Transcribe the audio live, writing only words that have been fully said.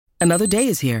Another day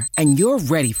is here, and you're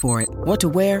ready for it. What to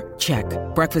wear? Check.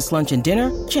 Breakfast, lunch, and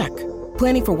dinner? Check.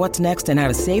 Planning for what's next and how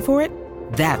to save for it?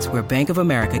 That's where Bank of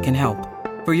America can help.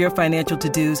 For your financial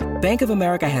to-dos, Bank of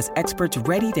America has experts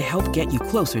ready to help get you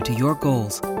closer to your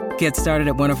goals. Get started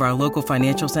at one of our local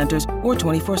financial centers or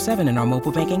 24/7 in our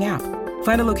mobile banking app.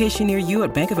 Find a location near you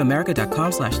at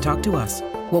bankofamerica.com/talktous.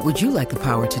 What would you like the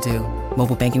power to do?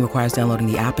 Mobile banking requires downloading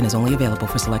the app and is only available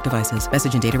for select devices.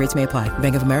 Message and data rates may apply.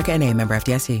 Bank of America N.A., member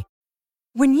FDIC.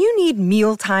 When you need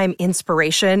mealtime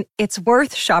inspiration, it's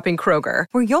worth shopping Kroger,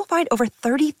 where you'll find over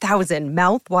 30,000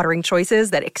 mouth-watering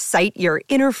choices that excite your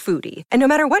inner foodie. And no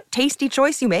matter what tasty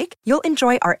choice you make, you'll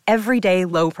enjoy our everyday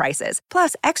low prices,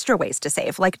 plus extra ways to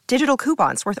save, like digital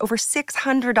coupons worth over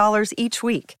 $600 each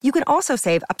week. You can also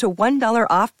save up to $1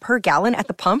 off per gallon at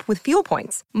the pump with fuel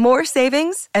points. More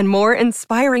savings and more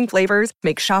inspiring flavors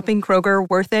make shopping Kroger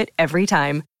worth it every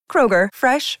time. Kroger,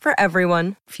 fresh for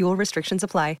everyone. Fuel restrictions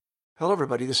apply. Hello,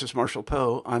 everybody. This is Marshall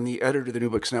Poe. I'm the editor of the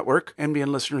New Books Network.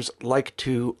 NBN listeners like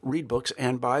to read books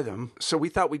and buy them. So we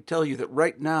thought we'd tell you that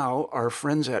right now, our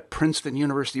friends at Princeton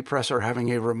University Press are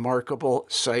having a remarkable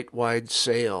site-wide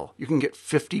sale. You can get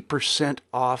 50%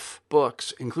 off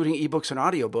books, including ebooks and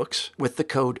audiobooks, with the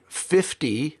code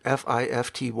 50,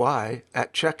 F-I-F-T-Y,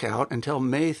 at checkout until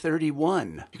May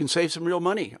 31. You can save some real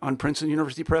money on Princeton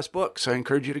University Press books. I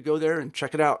encourage you to go there and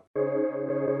check it out.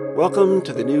 Welcome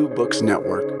to the New Books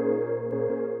Network.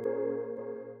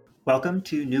 Welcome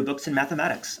to New Books in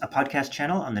Mathematics, a podcast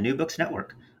channel on the New Books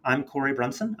Network. I'm Corey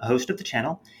Brunson, a host of the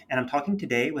channel, and I'm talking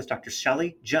today with Dr.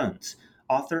 Shelly Jones,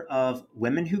 author of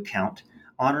Women Who Count,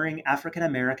 Honoring African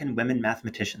American Women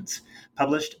Mathematicians,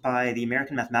 published by the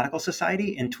American Mathematical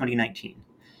Society in 2019.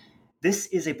 This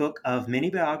is a book of mini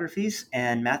biographies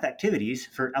and math activities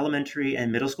for elementary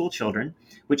and middle school children,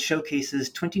 which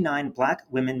showcases 29 Black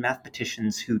women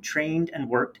mathematicians who trained and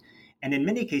worked, and in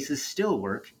many cases still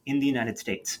work, in the United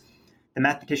States. The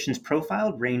mathematicians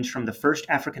profiled range from the first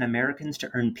African Americans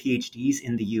to earn PhDs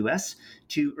in the U.S.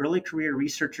 to early career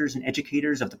researchers and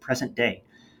educators of the present day.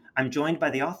 I'm joined by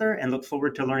the author and look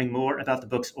forward to learning more about the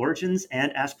book's origins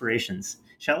and aspirations.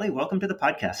 Shelley, welcome to the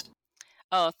podcast.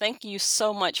 Oh, thank you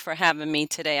so much for having me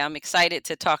today. I'm excited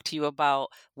to talk to you about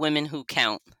Women Who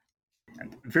Count.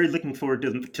 I'm very looking forward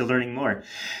to learning more.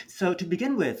 So to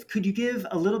begin with, could you give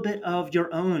a little bit of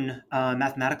your own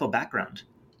mathematical background?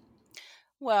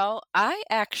 Well, I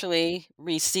actually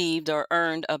received or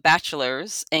earned a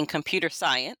bachelor's in computer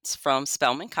science from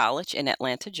Spelman College in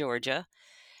Atlanta, Georgia.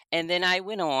 And then I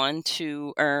went on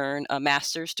to earn a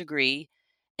master's degree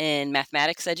in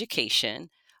mathematics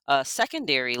education, a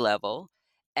secondary level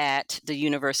at the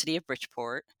University of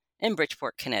Bridgeport in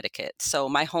Bridgeport, Connecticut. So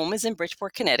my home is in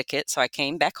Bridgeport, Connecticut, so I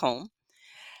came back home.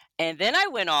 And then I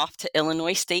went off to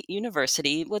Illinois State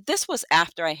University. Well, this was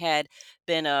after I had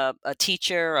been a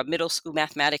teacher, a middle school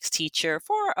mathematics teacher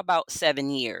for about 7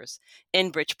 years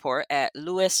in Bridgeport at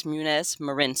Louis Muniz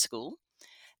Marin School.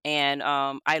 And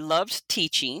I loved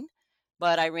teaching,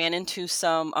 but I ran into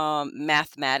some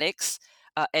mathematics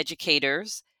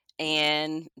educators,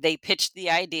 and they pitched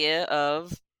the idea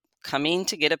of coming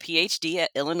to get a PhD at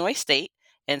Illinois State.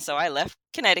 And so I left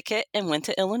Connecticut and went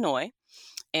to Illinois.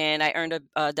 And I earned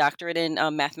a doctorate in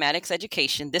mathematics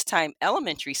education, this time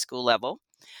elementary school level,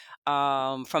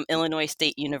 from Illinois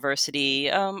State University,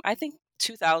 I think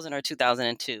 2000 or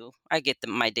 2002. I get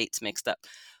my dates mixed up.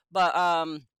 But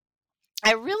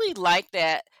I really like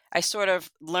that I sort of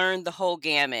learned the whole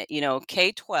gamut,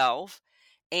 K-12.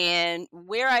 And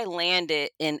where I landed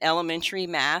in elementary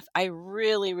math, I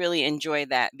really, really enjoy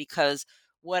that, because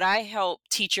what I help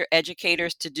teacher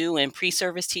educators to do and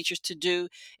pre-service teachers to do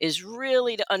is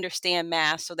really to understand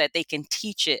math so that they can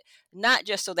teach it, not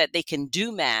just so that they can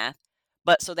do math,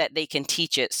 but so that they can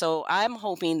teach it. So I'm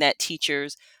hoping that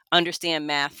teachers understand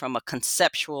math from a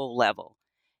conceptual level.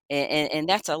 And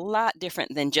that's a lot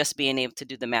different than just being able to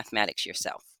do the mathematics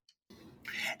yourself.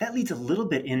 That leads a little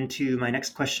bit into my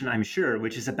next question, I'm sure,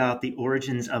 which is about the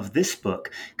origins of this book.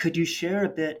 Could you share a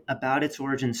bit about its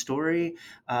origin story,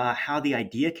 how the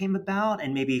idea came about,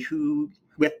 and maybe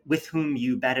with whom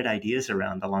you batted ideas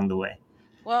around along the way?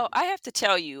 Well, I have to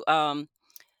tell you,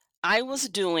 I was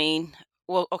doing,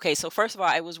 so first of all,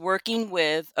 I was working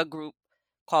with a group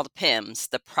called PIMS,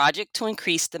 the Project to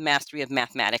Increase the Mastery of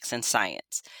Mathematics and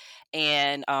Science.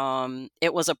 And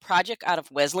it was a project out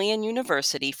of Wesleyan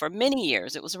University for many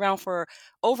years. It was around for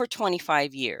over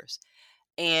 25 years.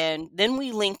 And then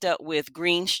we linked up with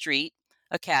Green Street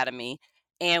Academy,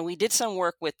 and we did some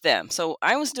work with them. So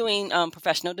I was doing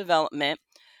professional development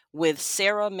with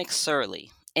Sarah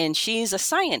McSorley, and she's a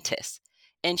scientist.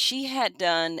 And she had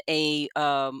done a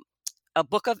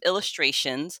book of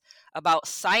illustrations about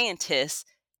scientists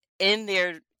in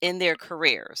their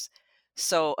careers.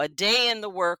 So a day in the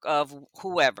work of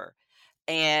whoever.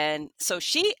 And so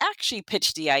she actually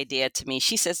pitched the idea to me.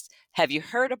 She says, "Have you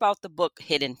heard about the book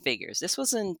Hidden Figures?" This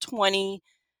was in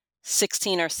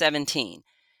 2016 or 17.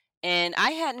 And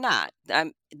I had not.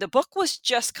 The book was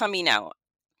just coming out.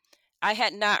 I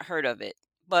had not heard of it.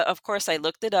 But of course, I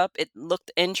looked it up. It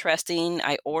looked interesting.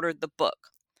 I ordered the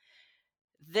book.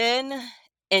 Then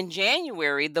in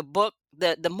January, the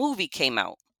movie came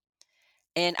out.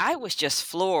 And I was just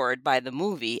floored by the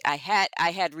movie. I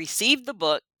had received the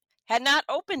book, had not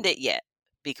opened it yet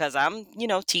because I'm,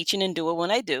 teaching and doing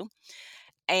what I do.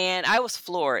 And I was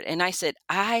floored. And I said,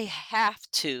 I have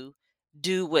to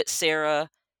do what Sarah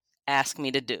asked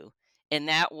me to do. And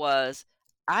that was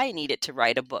I needed to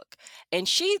write a book. And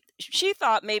she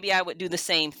thought maybe I would do the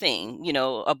same thing,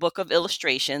 a book of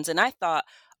illustrations. And I thought,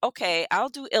 okay, I'll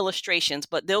do illustrations,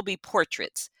 but they'll be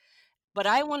portraits. But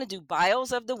I want to do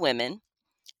bios of the women,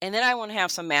 and then I want to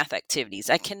have some math activities.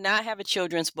 I cannot have a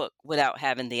children's book without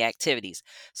having the activities.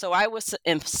 So I was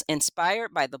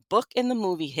inspired by the book and the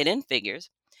movie Hidden Figures.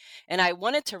 And I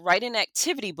wanted to write an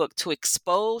activity book to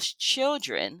expose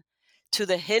children to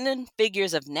the hidden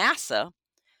figures of NASA,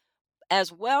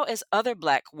 as well as other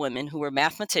Black women who were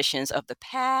mathematicians of the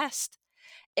past.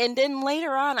 And then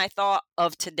later on, I thought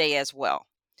of today as well.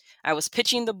 I was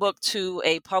pitching the book to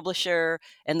a publisher,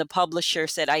 and the publisher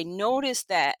said, I noticed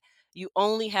that you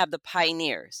only have the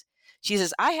pioneers. She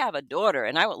says, I have a daughter,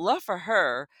 and I would love for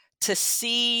her to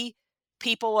see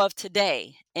people of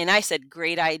today. And I said,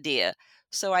 great idea.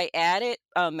 So I added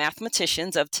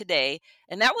mathematicians of today,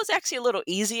 and that was actually a little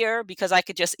easier because I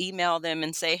could just email them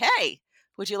and say, hey,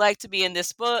 would you like to be in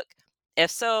this book?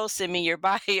 If so, send me your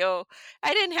bio.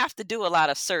 I didn't have to do a lot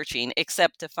of searching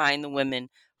except to find the women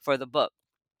for the book.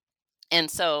 And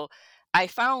so I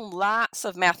found lots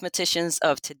of mathematicians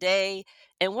of today.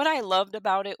 And what I loved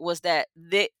about it was that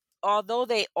although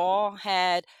they all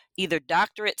had either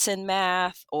doctorates in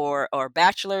math or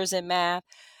bachelors in math,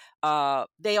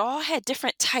 they all had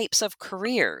different types of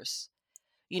careers.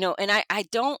 And I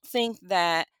don't think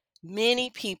that many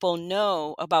people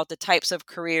know about the types of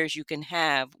careers you can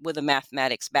have with a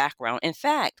mathematics background. In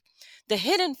fact, the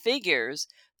Hidden Figures,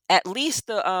 at least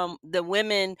the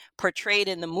women portrayed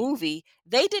in the movie,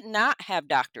 they did not have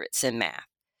doctorates in math.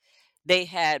 They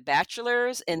had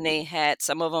bachelors, and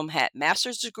some of them had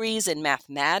master's degrees in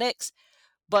mathematics,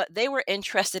 but they were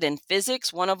interested in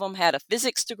physics. One of them had a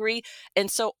physics degree.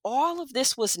 And so all of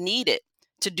this was needed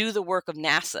to do the work of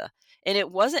NASA. And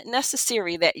it wasn't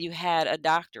necessary that you had a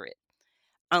doctorate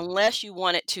unless you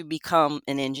wanted to become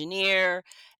an engineer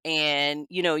and,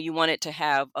 you wanted to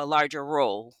have a larger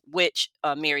role, which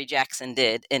Mary Jackson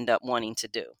did end up wanting to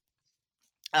do.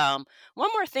 One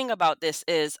more thing about this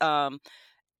is,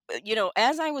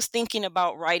 as I was thinking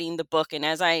about writing the book and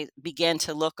as I began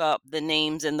to look up the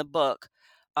names in the book,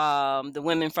 the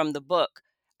women from the book,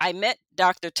 I met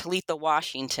Dr. Talitha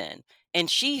Washington, and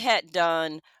she had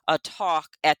done a talk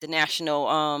at the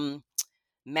National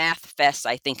Math Fest,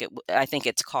 I think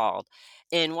it's called,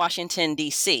 in Washington,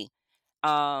 D.C.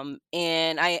 And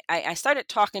I started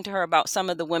talking to her about some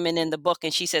of the women in the book,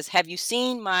 and she says, "Have you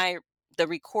seen the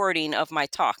recording of my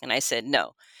talk?" And I said,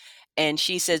 "No." And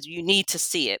she says, "You need to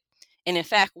see it." And in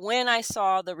fact, when I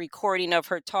saw the recording of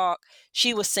her talk,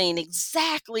 she was saying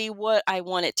exactly what I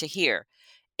wanted to hear.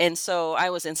 And so I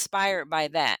was inspired by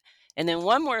that. And then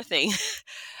one more thing,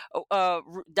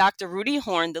 Dr. Rudy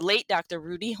Horn, the late Dr.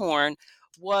 Rudy Horn,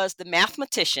 was the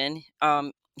mathematician.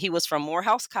 He was from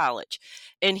Morehouse College,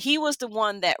 and he was the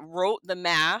one that wrote the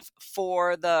math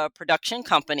for the production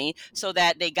company so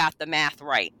that they got the math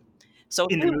right. So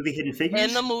In the movie Hidden Figures?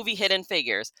 In the movie Hidden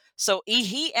Figures. So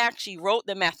he actually wrote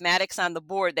the mathematics on the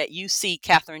board that you see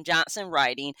Katherine Johnson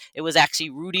writing. It was actually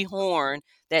Rudy Horn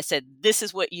that said, this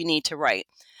is what you need to write.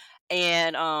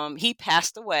 And he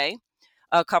passed away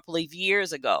a couple of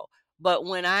years ago. But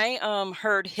when I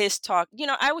heard his talk,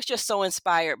 I was just so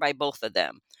inspired by both of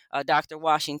them. Dr.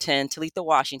 Washington, Talitha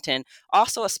Washington,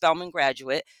 also a Spelman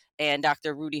graduate, and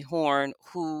Dr. Rudy Horn,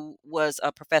 who was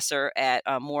a professor at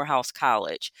Morehouse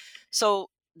College. So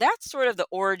that's sort of the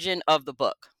origin of the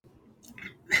book.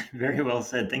 Very well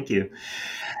said. Thank you.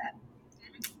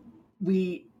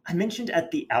 I mentioned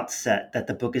at the outset that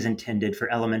the book is intended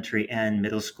for elementary and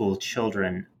middle school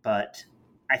children, but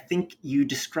I think you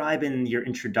describe in your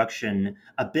introduction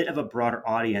a bit of a broader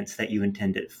audience that you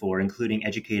intend it for, including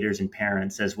educators and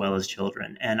parents as well as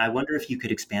children. And I wonder if you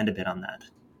could expand a bit on that.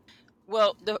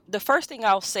 Well, the first thing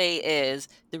I'll say is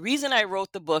the reason I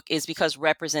wrote the book is because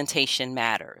representation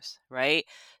matters, right?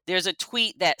 There's a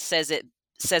tweet that says it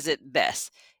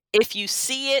best. If you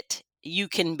see it, You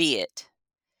Can Be It.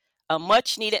 A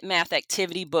much needed math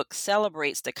activity book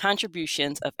celebrates the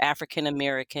contributions of African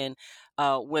American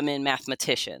women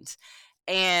mathematicians.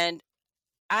 And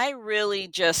I really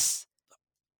just,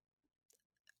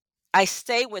 I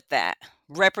stay with that.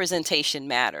 Representation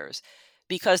matters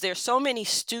because there's so many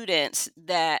students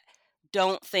that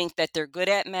don't think that they're good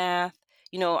at math.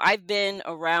 I've been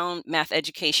around math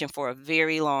education for a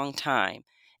very long time.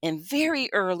 And very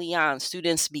early on,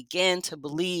 students begin to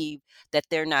believe that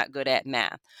they're not good at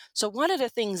math. So one of the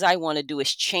things I want to do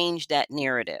is change that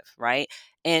narrative, right?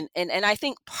 And I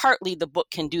think partly the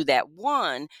book can do that.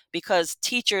 One, because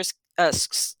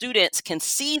students can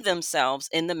see themselves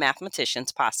in the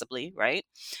mathematicians, possibly, right?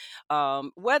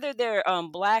 Whether they're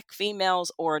Black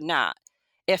females or not.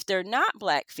 If they're not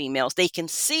Black females, they can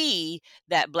see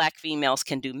that Black females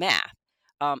can do math.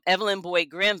 Evelyn Boyd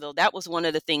Granville, that was one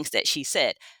of the things that she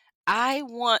said. I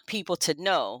want people to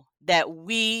know that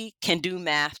we can do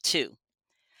math too.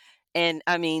 And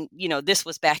I mean, this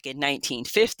was back in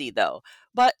 1950, though,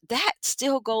 but that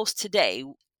still goes today.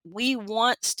 We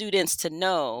want students to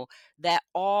know that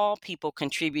all people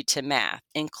contribute to math,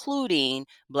 including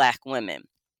Black women.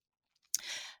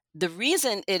 The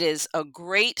reason it is a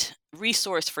great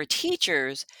resource for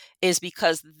teachers is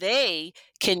because they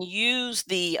can use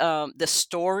the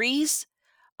stories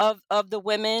of the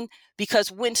women, because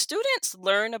when students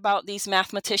learn about these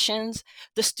mathematicians,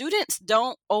 the students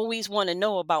don't always want to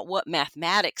know about what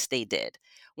mathematics they did.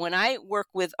 When I work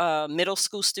with middle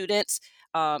school students,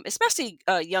 especially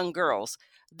young girls,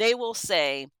 they will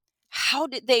say, how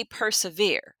did they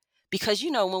persevere? Because,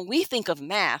 when we think of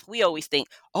math, we always think,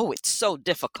 oh, it's so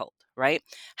difficult, right?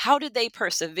 How did they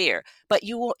persevere? But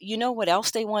you know what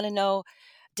else they want to know?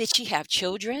 Did she have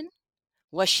children?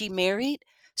 Was she married?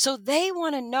 So they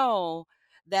want to know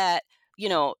that,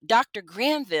 Dr.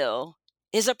 Granville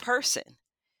is a person.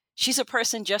 She's a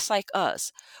person just like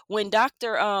us. When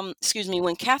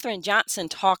Katherine Johnson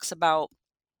talks about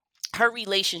her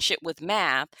relationship with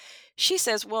math, she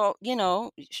says, well,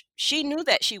 she knew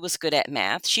that she was good at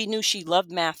math. She knew she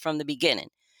loved math from the beginning.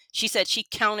 She said she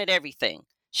counted everything.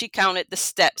 She counted the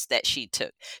steps that she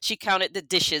took. She counted the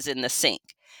dishes in the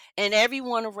sink. And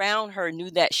everyone around her knew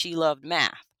that she loved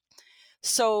math.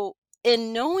 So,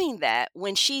 in knowing that,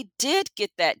 when she did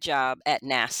get that job at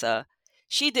NASA,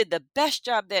 she did the best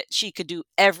job that she could do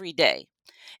every day.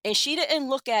 And she didn't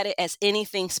look at it as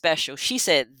anything special. She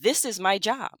said, this is my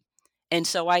job. And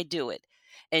so I do it.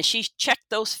 And she checked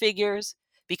those figures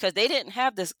because they didn't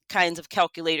have the kinds of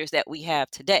calculators that we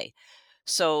have today.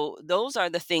 So those are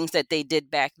the things that they did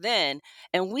back then.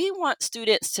 And we want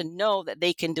students to know that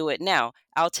they can do it now.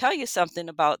 I'll tell you something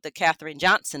about the Katherine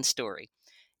Johnson story.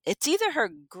 It's either her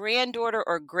granddaughter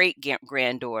or great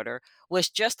granddaughter was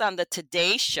just on the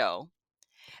Today Show,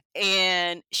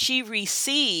 and she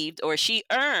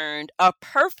earned a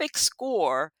perfect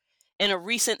score in a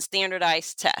recent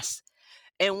standardized test.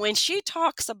 And when she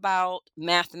talks about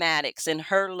mathematics and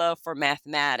her love for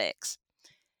mathematics,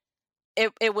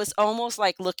 it was almost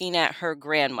like looking at her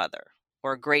grandmother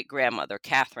or great grandmother,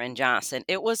 Katherine Johnson.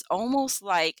 It was almost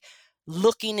like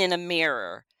looking in a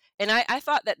mirror. And I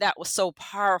thought that was so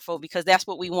powerful because that's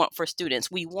what we want for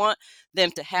students. We want them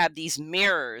to have these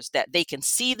mirrors that they can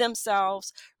see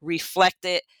themselves, reflect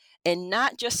it, and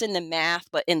not just in the math,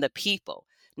 but in the people.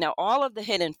 Now, all of the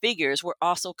Hidden Figures were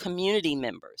also community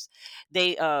members.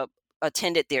 They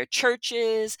attended their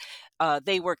churches.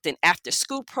 They worked in after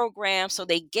school programs. So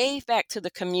they gave back to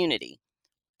the community,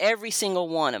 every single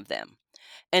one of them.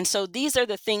 And so these are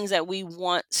the things that we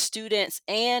want students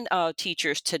and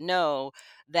teachers to know,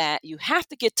 that you have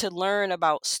to get to learn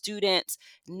about students,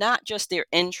 not just their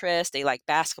interests. They like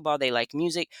basketball, they like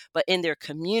music, but in their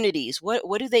communities, what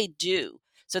do they do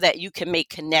so that you can make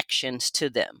connections to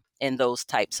them in those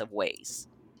types of ways?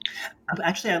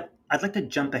 Actually, I'd like to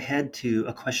jump ahead to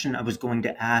a question I was going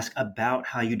to ask about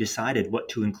how you decided what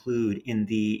to include in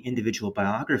the individual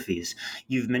biographies.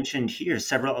 You've mentioned here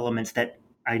several elements that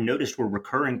I noticed were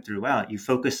recurring throughout. You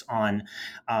focus on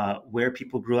where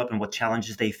people grew up and what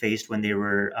challenges they faced when they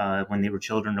were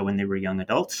children or when they were young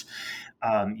adults.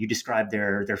 You describe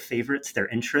their favorites, their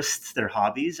interests, their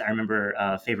hobbies. I remember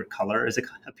favorite color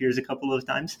appears a couple of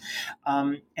times.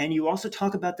 And you also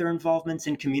talk about their involvements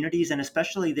in communities and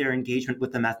especially their engagement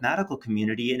with the mathematical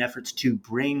community in efforts to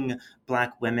bring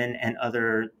Black women and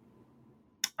other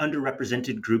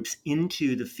underrepresented groups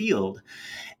into the field.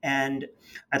 And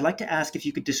I'd like to ask if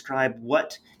you could describe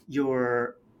what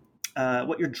your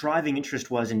driving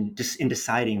interest was in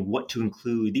deciding what to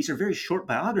include. These are very short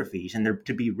biographies, and they're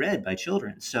to be read by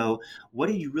children. So, what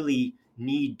do you really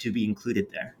need to be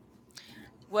included there?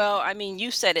 Well, I mean,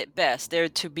 you said it best. They're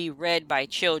to be read by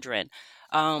children.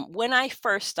 When I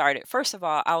first started, first of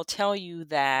all, I'll tell you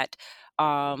that,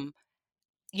 um,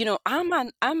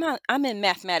 I'm in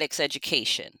mathematics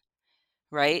education,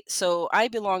 right? So I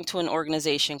belong to an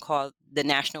organization called the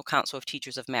National Council of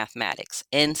Teachers of Mathematics,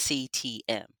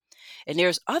 NCTM. And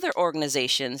there's other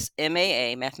organizations,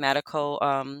 MAA, Mathematical,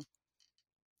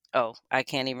 I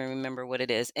can't even remember what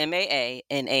it is, MAA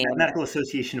and AMA. Mathematical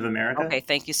Association of America. Okay,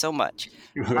 thank you so much.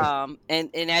 And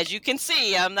as you can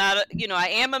see, I'm not, I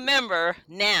am a member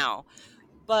now,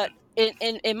 but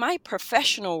in my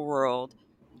professional world,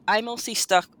 I mostly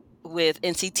stuck with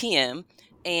NCTM,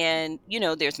 and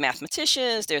there's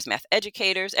mathematicians, there's math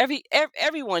educators,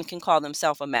 everyone can call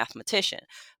themselves a mathematician.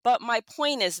 But my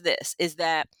point is this, is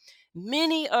that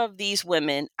many of these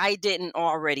women I didn't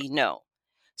already know.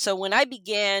 So when I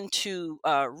began to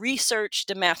research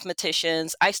the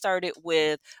mathematicians, I started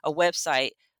with a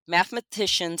website,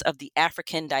 Mathematicians of the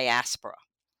African Diaspora.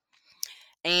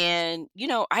 And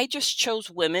I just chose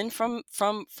women from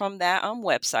that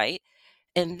website.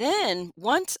 And then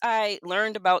once I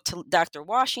learned about Dr.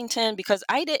 Washington, because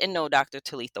I didn't know Dr.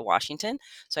 Talitha Washington,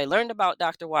 so I learned about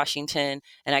Dr. Washington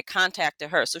and I contacted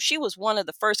her. So she was one of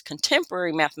the first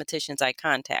contemporary mathematicians I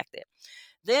contacted.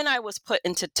 Then I was put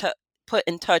in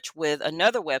touch with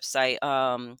another website.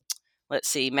 Let's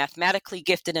see, Mathematically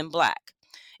Gifted in Black.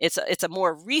 It's a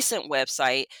more recent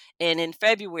website, and in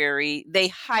February they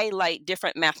highlight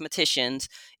different mathematicians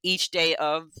each day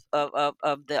of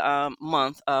the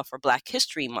month for Black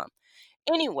History Month.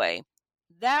 Anyway,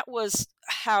 that was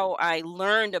how I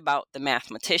learned about the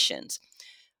mathematicians.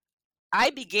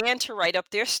 I began to write up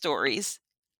their stories,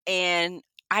 and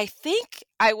I think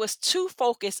I was too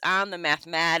focused on the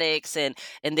mathematics and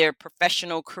their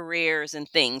professional careers and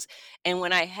things. And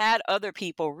when I had other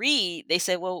people read, they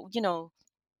said, "Well,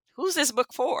 who's this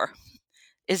book for?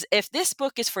 Is if this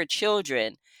book is for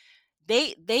children,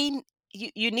 they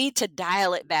you need to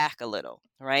dial it back a little,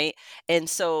 right?" And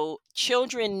so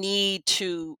children need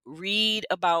to read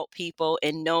about people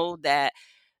and know that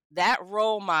that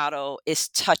role model is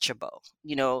touchable.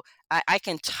 I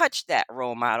can touch that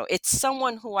role model. It's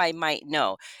someone who I might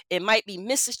know. It might be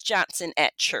Mrs. Johnson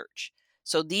at church.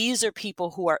 So these are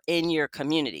people who are in your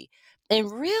community.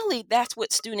 And really, that's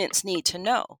what students need to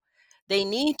know. They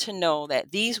need to know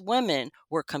that these women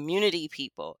were community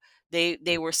people.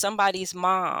 They were somebody's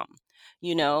mom,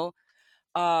 you know.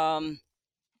 Um,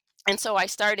 and so I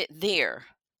started there.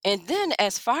 And then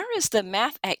as far as the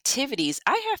math activities,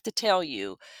 I have to tell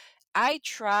you, I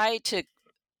try to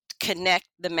connect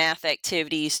the math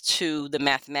activities to the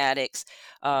mathematics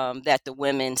that the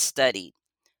women studied.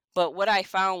 But what I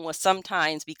found was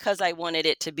sometimes, because I wanted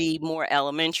it to be more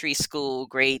elementary school,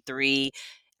 grade 3,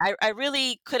 I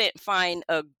really couldn't find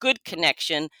a good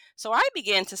connection. So I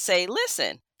began to say,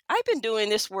 listen, I've been doing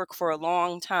this work for a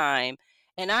long time,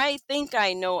 and I think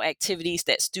I know activities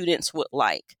that students would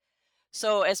like.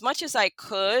 So, as much as I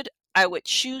could, I would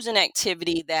choose an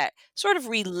activity that sort of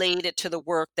related to the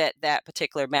work that that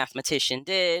particular mathematician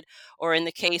did. Or in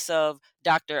the case of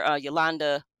Dr.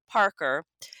 Yolanda Parker,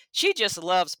 she just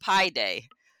loves Pi Day.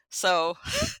 So,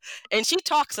 and she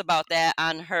talks about that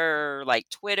on her like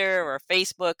Twitter or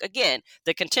Facebook. Again,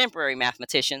 the contemporary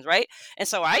mathematicians, right? And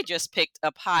so I just picked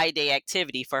a Pi Day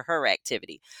activity for her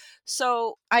activity.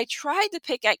 So I tried to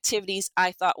pick activities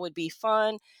I thought would be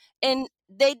fun, and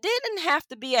they didn't have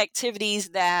to be activities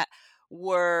that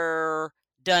were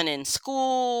done in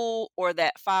school or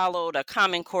that followed a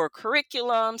Common Core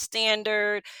curriculum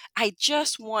standard. I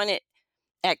just wanted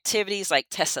activities like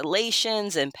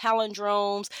tessellations and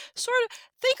palindromes. Sort of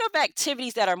think of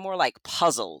activities that are more like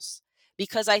puzzles.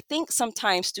 Because I think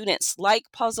sometimes students like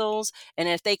puzzles, and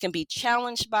if they can be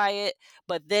challenged by it,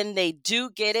 but then they do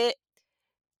get it,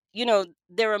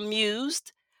 they're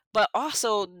amused, but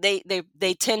also they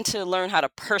tend to learn how to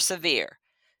persevere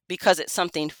because it's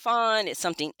something fun, it's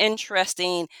something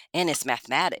interesting, and it's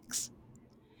mathematics.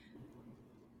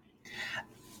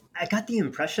 I got the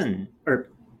impression, or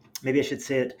maybe I should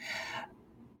say it,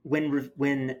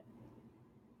 when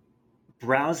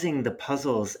browsing the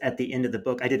puzzles at the end of the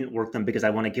book, I didn't work them because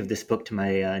I want to give this book to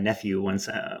my nephew once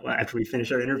after we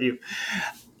finish our interview.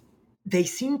 They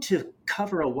seem to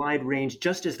cover a wide range,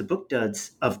 just as the book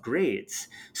does, of grades.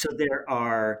 So there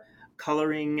are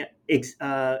coloring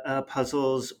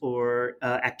puzzles or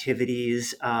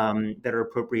activities that are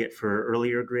appropriate for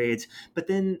earlier grades. But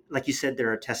then, like you said,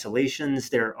 there are tessellations,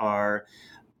 there are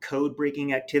code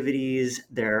breaking activities,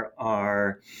 there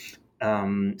are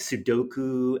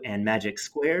Sudoku and magic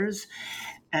squares.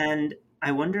 And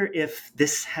I wonder if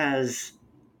this has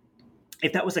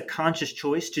if that was a conscious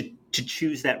choice to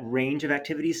choose that range of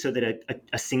activities so that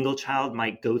a single child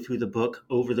might go through the book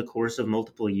over the course of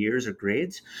multiple years or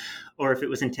grades, or if it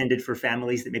was intended for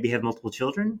families that maybe have multiple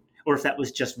children, or if that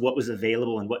was just what was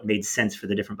available and what made sense for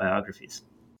the different biographies.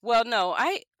 Well, no,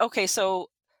 so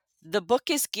the book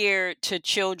is geared to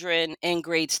children in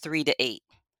grades 3 to 8.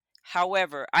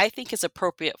 However, I think it's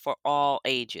appropriate for all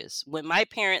ages. When my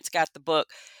parents got the book,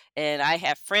 and I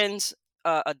have friends,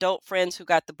 adult friends who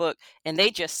got the book, and they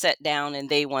just sat down and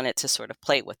they wanted to sort of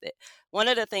play with it. One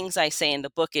of the things I say in the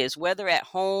book is whether at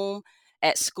home,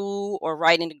 at school, or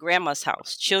right into grandma's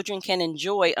house, children can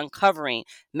enjoy uncovering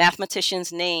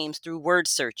mathematicians' names through word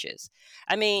searches.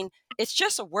 I mean, it's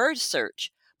just a word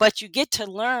search, but you get to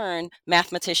learn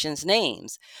mathematicians'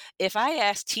 names. If I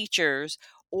ask teachers,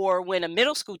 or when a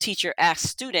middle school teacher asks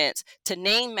students to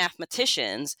name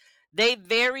mathematicians, they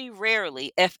very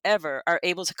rarely, if ever, are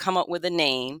able to come up with a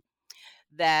name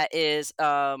that is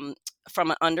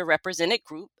from an underrepresented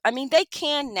group. I mean, they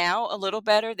can now a little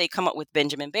better. They come up with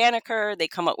Benjamin Banneker. They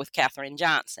come up with Katherine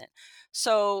Johnson.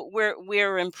 So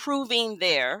we're improving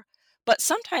there. But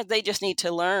sometimes they just need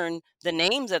to learn the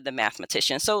names of the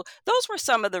mathematicians. So those were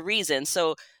some of the reasons.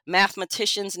 So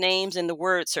mathematicians' names in the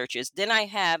word searches. Then I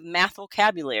have math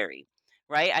vocabulary,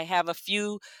 right? I have a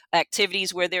few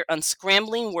activities where they're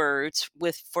unscrambling words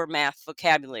for math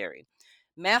vocabulary.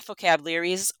 Math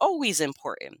vocabulary is always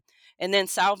important. And then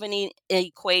solving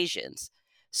equations.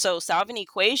 So solving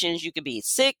equations, you could be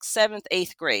 6th, 7th,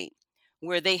 8th grade,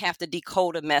 where they have to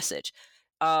decode a message.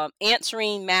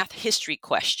 Answering math history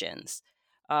questions.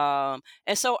 And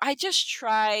so I just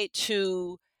try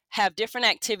to have different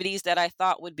activities that I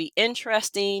thought would be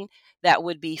interesting, that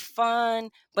would be fun,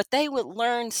 but they would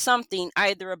learn something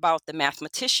either about the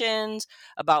mathematicians,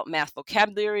 about math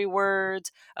vocabulary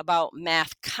words, about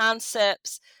math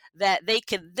concepts that they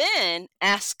could then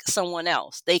ask someone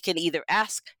else. They can either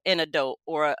ask an adult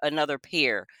or another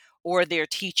peer or their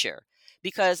teacher.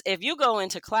 Because if you go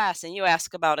into class and you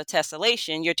ask about a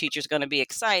tessellation, your teacher's going to be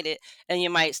excited and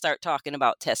you might start talking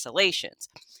about tessellations.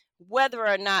 Whether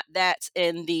or not that's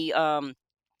in the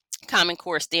Common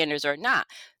Core standards or not,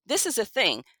 this is a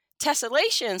thing.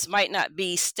 Tessellations might not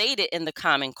be stated in the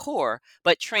Common Core,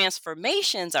 but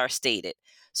transformations are stated.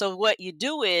 So what you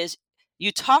do is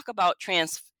you talk about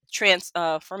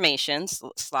transformations,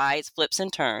 slides, flips,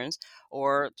 and turns,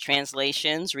 or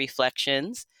translations,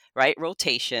 reflections, right,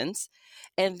 rotations.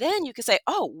 And then you can say,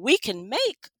 oh, we can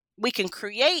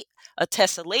create a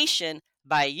tessellation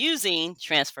by using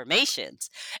transformations.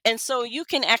 And so you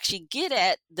can actually get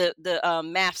at the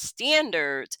math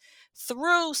standards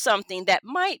through something that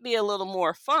might be a little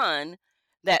more fun,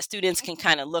 that students can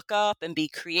kind of look up and be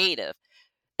creative.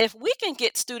 If we can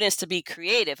get students to be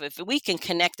creative, if we can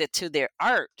connect it to their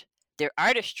art, their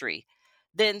artistry,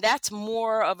 then that's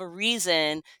more of a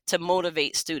reason to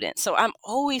motivate students. So I'm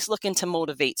always looking to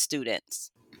motivate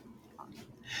students.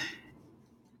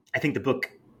 I think the book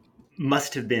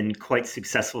must have been quite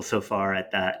successful so far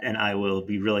at that, and I will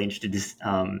be really interested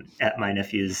at my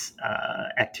nephew's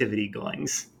activity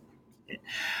goings.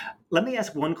 Let me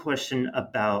ask one question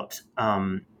about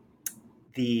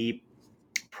the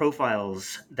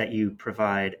profiles that you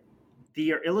provide.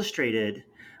 They are illustrated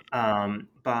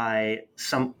by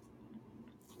some.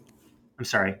 I'm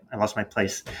sorry, I lost my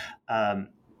place.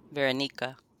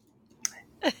 Veronica.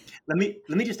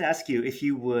 Let me just ask you if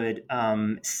you would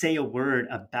say a word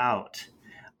about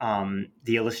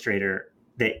the illustrator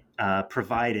that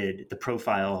provided the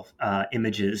profile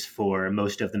images for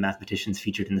most of the mathematicians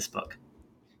featured in this book.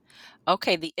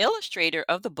 Okay, the illustrator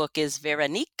of the book is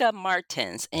Veronica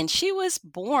Martins, and she was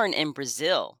born in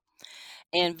Brazil.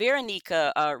 And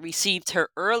Veronica received her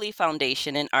early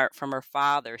foundation in art from her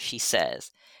father, she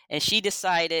says. And she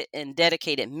decided and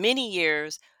dedicated many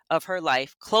years of her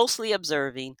life closely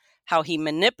observing how he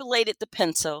manipulated the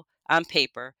pencil on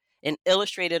paper and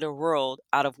illustrated a world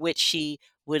out of which she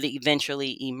would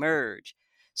eventually emerge.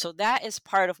 So that is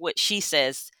part of what she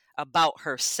says about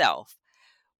herself.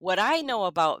 What I know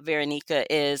about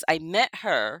Veronica is I met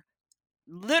her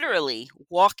literally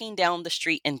walking down the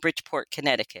street in Bridgeport,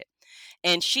 Connecticut,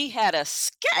 and she had a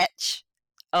sketch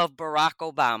of Barack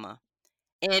Obama,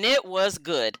 and it was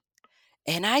good.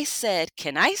 And I said,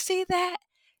 "Can I see that?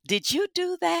 Did you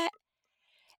do that?"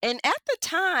 And at the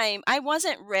time, I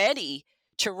wasn't ready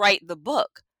to write the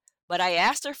book, but I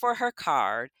asked her for her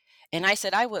card, and I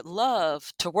said, "I would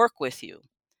love to work with you."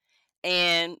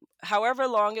 And however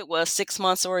long it was, 6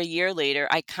 months or a year later,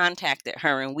 I contacted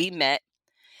her and we met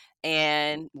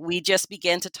and we just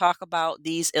began to talk about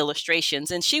these illustrations.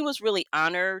 And she was really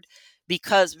honored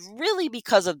because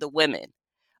of the women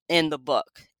in the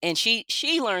book, and she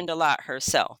learned a lot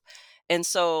herself. And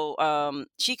so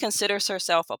she considers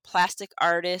herself a plastic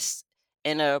artist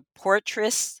and a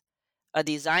portraitist, a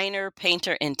designer,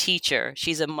 painter, and teacher.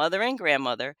 She's a mother and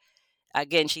grandmother.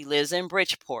 Again, she lives in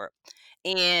Bridgeport,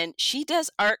 and she does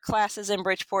art classes in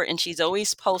Bridgeport, and she's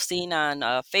always posting on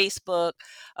Facebook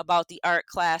about the art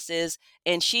classes.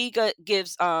 And she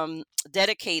gives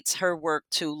dedicates her work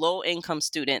to low income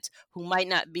students who might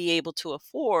not be able to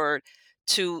afford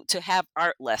to have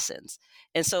art lessons.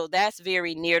 And so that's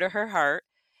very near to her heart.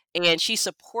 And she's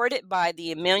supported by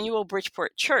the Emmanuel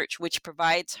Bridgeport Church, which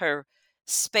provides her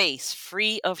space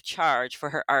free of charge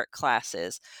for her art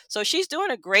classes. So she's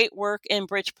doing a great work in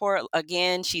Bridgeport.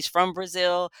 Again, she's from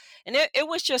Brazil, and it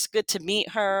was just good to meet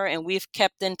her, and we've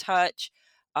kept in touch.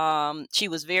 She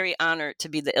was very honored to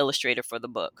be the illustrator for the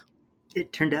book.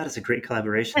 It turned out as a great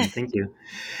collaboration. Thank you.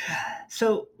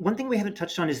 So one thing we haven't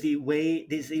touched on is the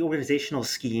organizational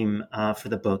scheme for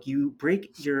the book. You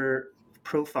break your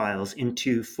profiles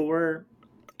into 4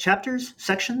 chapters,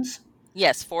 sections.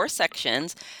 Yes, 4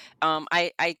 sections.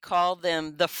 I call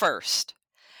them the first.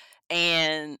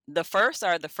 And the first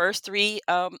are the first 3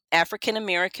 African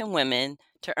American women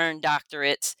to earn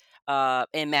doctorates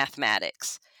in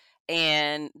mathematics.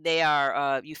 And they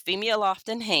are Euphemia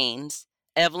Lofton Haynes,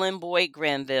 Evelyn Boyd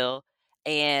Granville,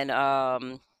 and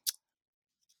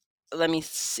let me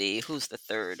see, who's the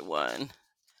third one?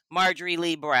 Marjorie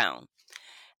Lee Brown.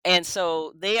 And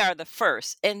so they are the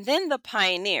first. And then the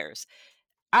pioneers.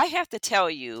 I have to tell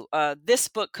you, this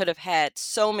book could have had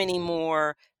so many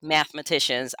more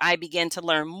mathematicians. I began to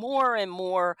learn more and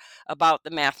more about the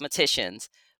mathematicians.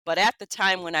 But at the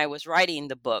time when I was writing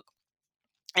the book,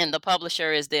 and the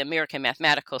publisher is the American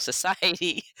Mathematical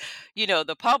Society,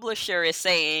 the publisher is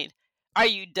saying, "Are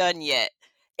you done yet?"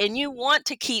 And you want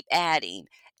to keep adding.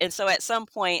 And so at some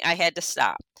point, I had to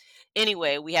stop.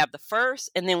 Anyway, we have the first,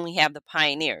 and then we have the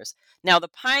pioneers. Now, the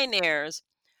pioneers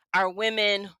are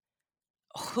women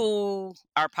who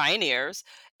are pioneers,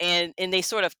 and they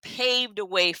sort of paved a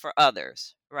way for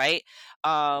others, right?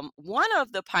 One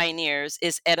of the pioneers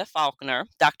is Etta Faulkner,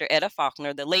 Dr. Etta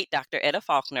Faulkner, the late Dr. Etta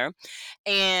Faulkner,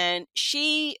 and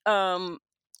she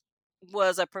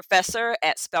was a professor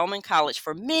at Spelman College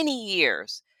for many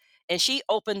years, and she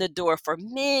opened the door for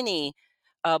many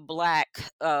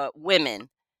Black women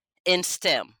in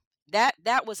STEM.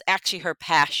 That was actually her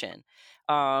passion.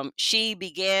 She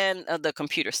began the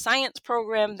computer science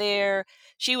program there.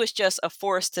 She was just a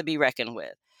force to be reckoned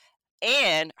with.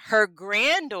 And her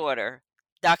granddaughter,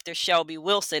 Dr. Shelby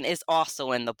Wilson, is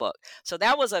also in the book. So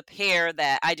that was a pair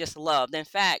that I just loved. In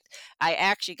fact, I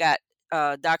actually got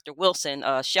Dr. Wilson,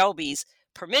 Shelby's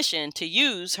permission to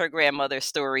use her grandmother's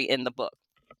story in the book.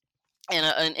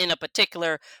 In a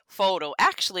particular photo.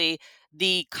 Actually,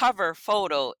 the cover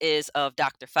photo is of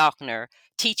Dr. Faulkner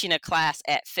teaching a class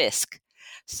at Fisk.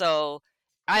 So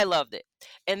I loved it.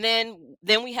 And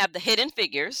then we have the hidden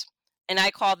figures, and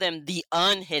I call them the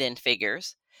unhidden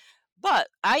figures. But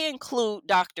I include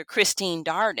Dr. Christine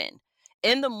Darden.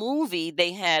 In the movie,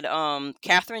 they had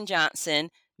Katherine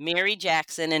Johnson, Mary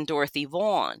Jackson, and Dorothy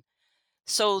Vaughan.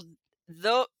 So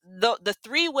the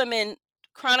 3 women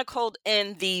chronicled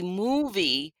in the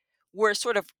movie were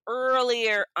sort of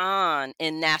earlier on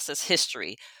in NASA's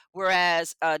history,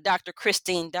 whereas Dr.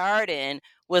 Christine Darden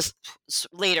was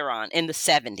later on in the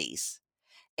 70s.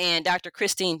 And Dr.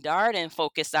 Christine Darden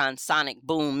focused on sonic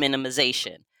boom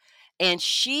minimization. And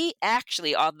she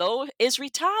actually, although is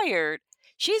retired,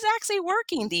 she's actually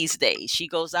working these days. She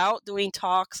goes out doing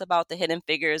talks about the hidden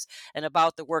figures and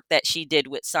about the work that she did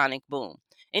with sonic boom.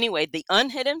 Anyway, the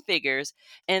unhidden figures,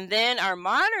 and then our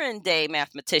modern day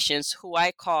mathematicians, who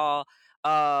I call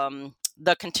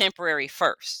the contemporary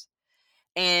first.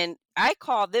 And I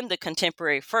call them the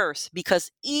contemporary first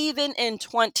because even in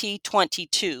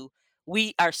 2022,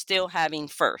 we are still having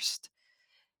first.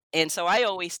 And so I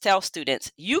always tell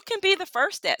students, you can be the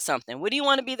first at something. What do you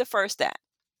want to be the first at?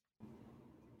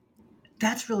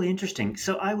 That's really interesting.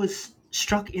 So I was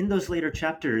struck in those later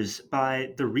chapters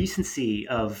by the recency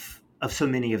of so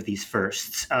many of these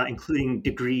firsts, including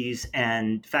degrees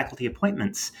and faculty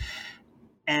appointments.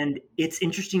 And it's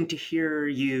interesting to hear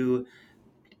you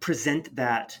present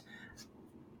that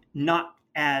not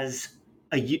as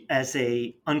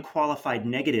a unqualified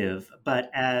negative, but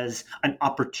as an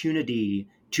opportunity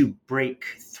to break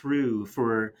through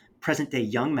for present day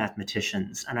young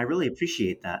mathematicians. And I really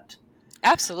appreciate that.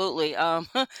 Absolutely.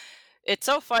 It's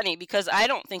so funny because I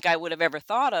don't think I would have ever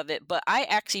thought of it, but I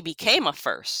actually became a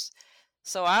first.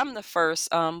 So I'm the first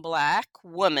Black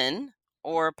woman,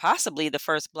 or possibly the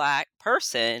first Black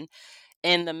person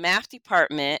in the math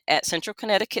department at Central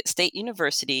Connecticut State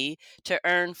University to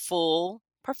earn full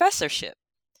professorship.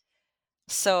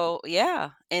 So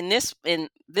yeah, and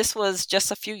this was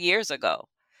just a few years ago.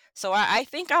 So I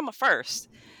think I'm a first.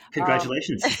 Um,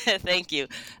 Congratulations. thank you.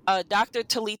 Dr.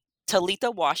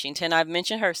 Talitha Washington, I've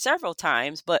mentioned her several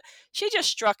times, but she just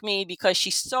struck me because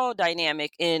she's so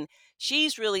dynamic and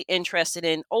she's really interested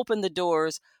in open the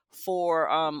doors for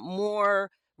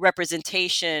more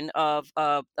representation of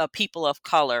people of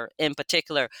color in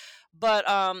particular. But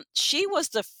she was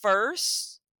the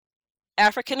first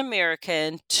African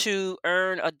American to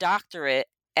earn a doctorate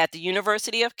at the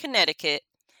University of Connecticut,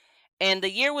 and the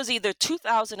year was either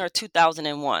 2000 or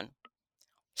 2001.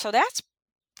 So that's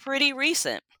pretty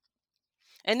recent.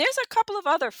 And there's a couple of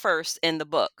other firsts in the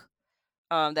book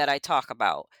that I talk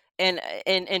about, and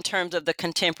in terms of the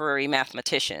contemporary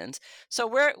mathematicians. So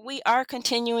we are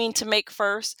continuing to make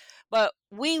firsts, but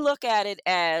we look at it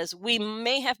as we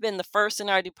may have been the first in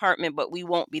our department, but we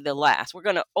won't be the last. We're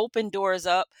going to open doors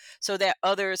up so that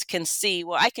others can see.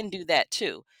 Well, I can do that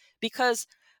too, because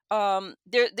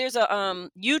there's a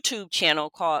YouTube channel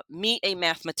called Meet a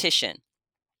Mathematician.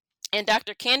 And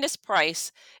Dr. Candace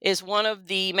Price is one of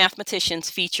the mathematicians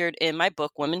featured in my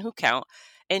book, Women Who Count.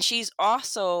 And she's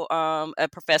also a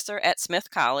professor at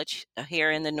Smith College here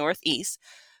in the Northeast.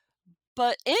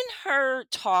 But in her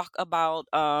talk about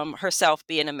herself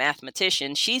being a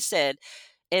mathematician, she said,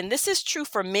 and this is true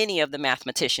for many of the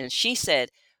mathematicians, she said,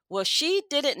 well, she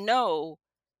didn't know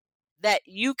that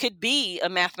you could be a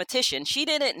mathematician. She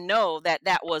didn't know that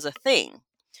that was a thing.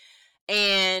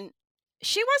 And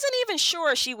she wasn't even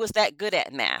sure she was that good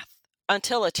at math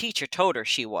until a teacher told her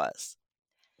she was.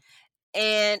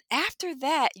 And after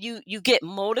that, you get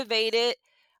motivated,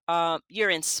 you're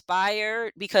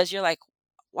inspired because you're like,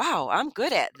 wow, I'm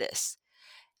good at this.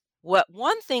 What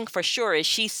one thing for sure is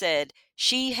she said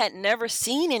she had never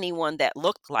seen anyone that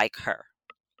looked like her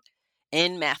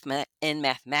in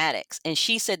mathematics, and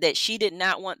she said that she did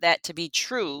not want that to be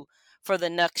true for the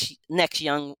next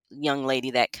young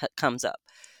lady that comes up.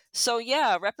 So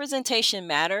yeah, representation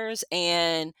matters,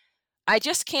 and I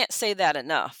just can't say that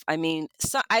enough. I mean,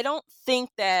 so I don't think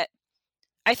that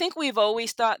I think we've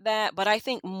always thought that, but I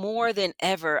think more than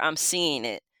ever I'm seeing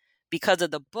it because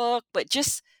of the book, but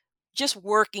just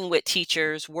working with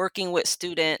teachers, working with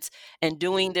students, and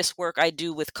doing this work I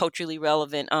do with culturally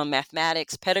relevant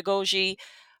mathematics pedagogy.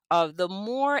 The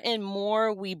more and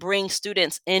more we bring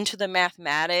students into the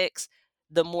mathematics,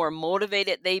 the more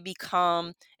motivated they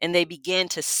become, and they begin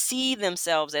to see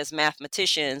themselves as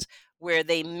mathematicians where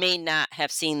they may not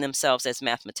have seen themselves as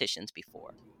mathematicians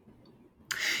before.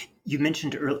 You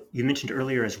mentioned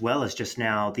earlier, as well as just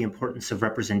now, the importance of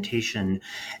representation,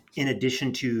 in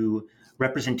addition to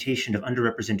representation of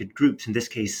underrepresented groups, in this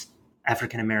case,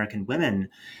 African American women.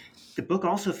 The book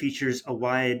also features a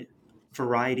wide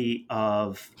variety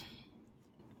of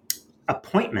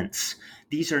appointments.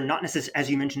 These are not necessarily, as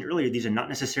you mentioned earlier, these are not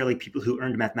necessarily people who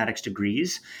earned mathematics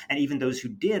degrees, and even those who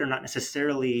did are not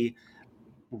necessarily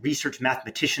research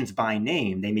mathematicians by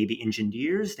name. They may be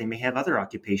engineers, they may have other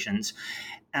occupations.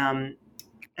 And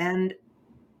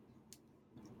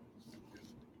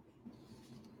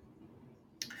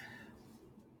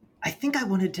I think I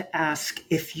wanted to ask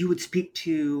if you would speak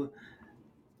to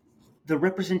the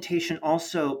representation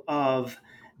also of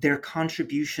their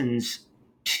contributions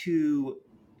to,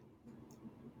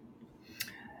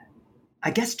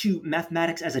 I guess, to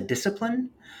mathematics as a discipline.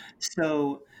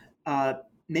 So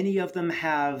many of them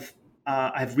have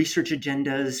research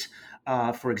agendas.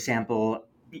 For example,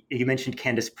 you mentioned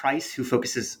Candace Price,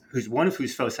 who's one of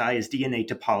whose foci is DNA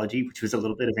topology, which was a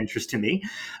little bit of interest to me.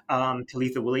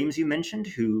 Talitha Williams, you mentioned,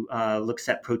 who looks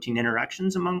at protein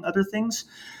interactions, among other things.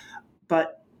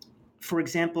 But for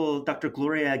example, Dr.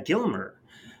 Gloria Gilmer,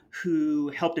 who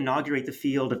helped inaugurate the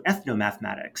field of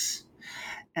ethnomathematics.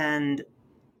 And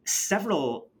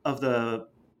several of the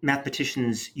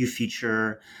mathematicians you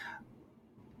feature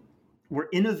were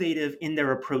innovative in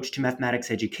their approach to mathematics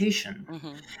education.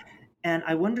 Mm-hmm. And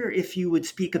I wonder if you would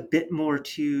speak a bit more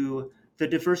to the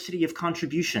diversity of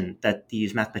contribution that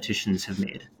these mathematicians have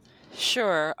made.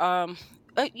 Sure. I'm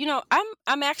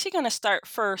actually going to start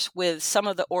first with some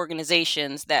of the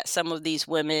organizations that some of these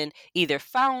women either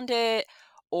founded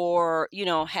or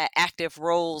had active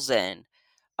roles in.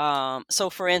 So,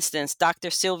 for instance,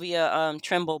 Dr. Sylvia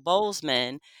Trimble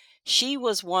Bozeman, she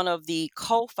was one of the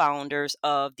co-founders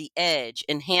of the EDGE,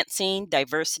 Enhancing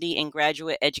Diversity in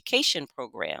Graduate Education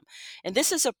program, and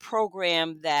this is a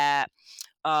program that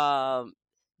um,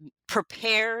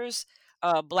 prepares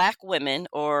Black women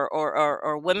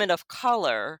or women of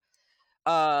color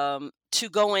to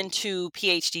go into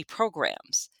PhD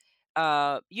programs.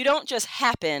 you don't just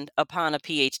happen upon a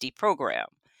PhD program.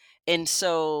 And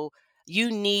so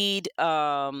you need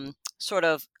sort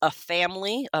of a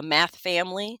family, a math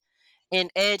family, and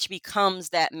Edge becomes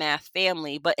that math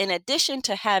family. But in addition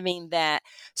to having that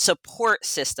support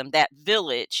system, that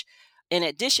village, in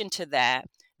addition to that,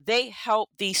 they help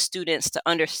these students to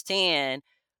understand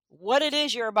what it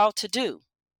is you're about to do.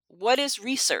 What is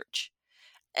research?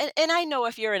 And I know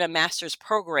if you're in a master's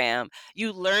program,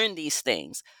 you learn these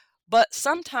things, but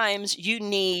sometimes you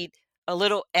need a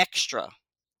little extra,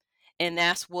 and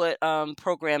that's what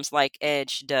programs like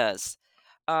Edge does.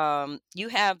 You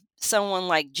have someone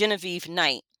like Genevieve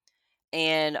Knight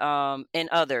and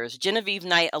others. Genevieve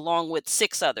Knight, along with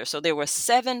 6 others. So there were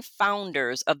 7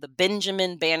 founders of the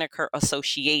Benjamin Banneker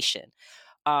Association.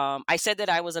 I said that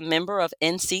I was a member of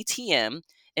NCTM,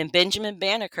 and Benjamin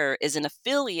Banneker is an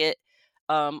affiliate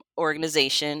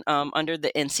organization under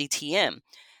the NCTM.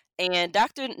 And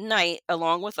Dr. Knight,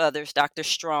 along with others, Dr.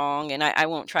 Strong, and I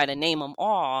won't try to name them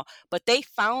all, but they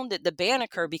founded the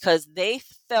Banneker because they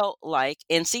felt like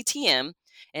NCTM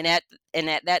and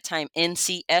at that time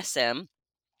NCSM,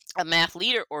 a math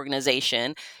leader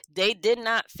organization, they did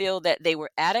not feel that they were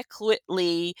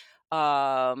adequately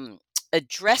um,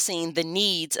 addressing the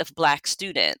needs of Black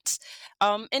students,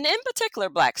 and in particular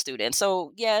Black students.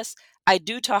 So, yes, I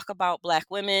do talk about Black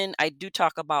women, I do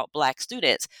talk about Black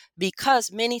students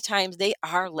because many times they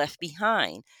are left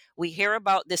behind. We hear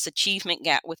about this achievement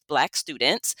gap with Black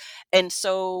students. And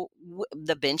so,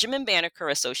 the Benjamin Banneker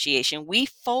Association, we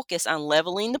focus on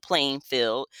leveling the playing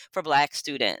field for Black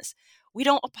students. We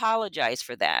don't apologize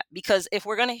for that because if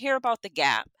we're going to hear about the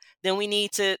gap, then we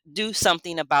need to do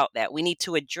something about that. We need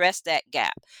to address that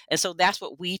gap. And so that's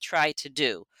what we try to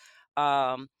do.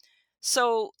 Um,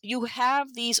 so you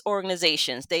have these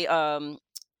organizations. They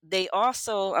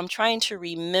also, I'm trying to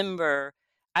remember,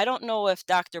 I don't know if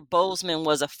Dr. Bozeman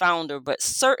was a founder, but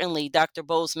certainly Dr.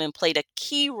 Bozeman played a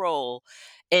key role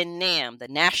in NAM, the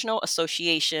National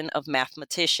Association of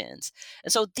Mathematicians.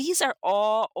 And so these are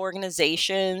all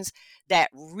organizations that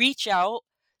reach out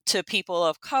to people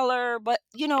of color, but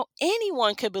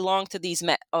anyone could belong to these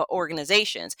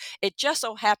organizations. It just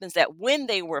so happens that when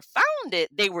they were founded,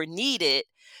 they were needed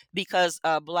because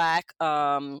Black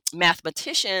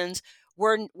mathematicians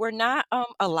were not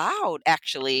allowed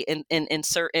actually in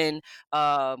certain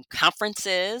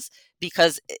conferences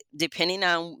because depending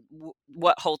on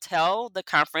what hotel the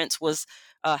conference was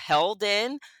held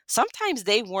in, sometimes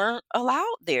they weren't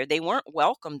allowed there. They weren't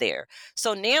welcome there.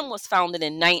 So NAM was founded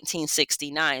in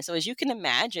 1969. So as you can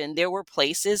imagine, there were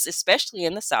places, especially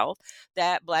in the South,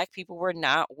 that Black people were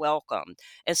not welcome.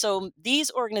 And so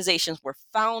these organizations were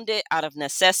founded out of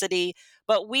necessity,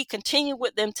 but we continue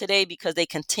with them today because they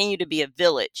continue to be a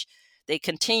village. They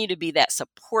continue to be that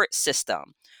support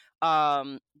system.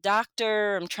 I'm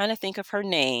trying to think of her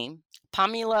name,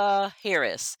 Pamela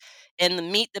Harris, in the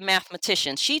Meet the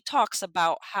Mathematicians. She talks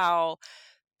about how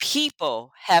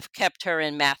people have kept her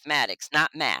in mathematics,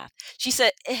 not math. She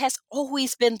said it has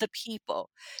always been the people.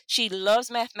 She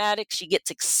loves mathematics, she gets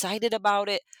excited about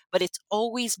it, but it's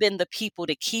always been the people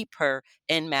to keep her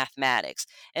in mathematics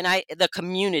and the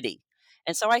community.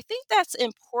 And so I think that's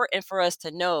important for us to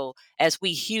know as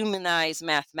we humanize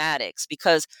mathematics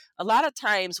because a lot of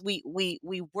times we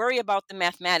worry about the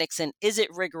mathematics and is it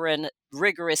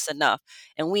rigorous enough?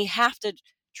 And we have to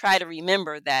try to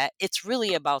remember that it's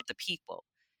really about the people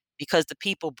because the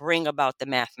people bring about the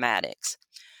mathematics.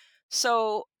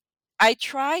 So I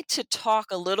try to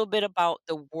talk a little bit about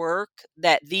the work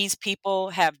that these people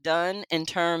have done in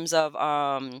terms of,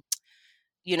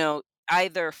 you know,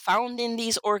 either founding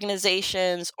these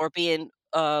organizations or being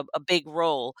a big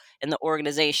role in the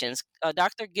organizations.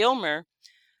 Dr. Gilmer,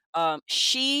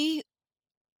 she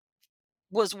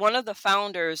was one of the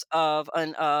founders of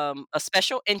a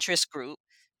special interest group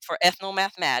for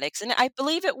ethnomathematics, and I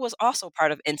believe it was also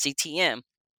part of NCTM.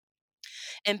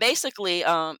 And basically,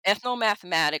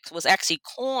 ethnomathematics was actually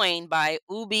coined by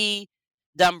Ubi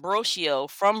D'Ambrosio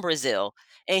from Brazil.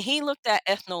 And he looked at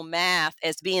ethnomath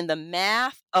as being the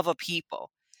math of a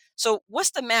people. So,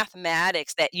 what's the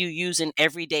mathematics that you use in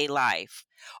everyday life?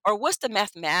 Or what's the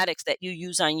mathematics that you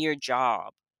use on your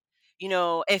job?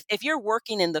 If you're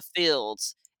working in the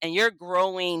fields and you're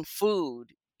growing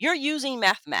food, you're using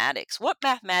mathematics. What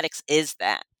mathematics is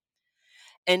that?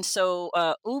 And so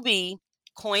Ubi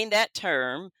coined that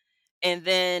term. And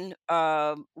then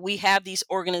we have these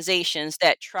organizations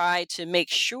that try to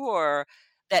make sure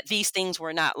that these things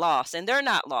were not lost. And they're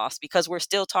not lost because we're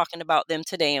still talking about them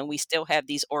today. And we still have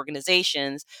these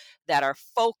organizations that are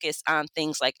focused on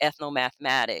things like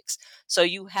ethnomathematics. So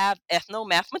you have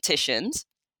ethnomathematicians,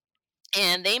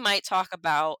 And they might talk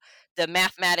about the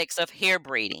mathematics of hair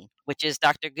braiding, which is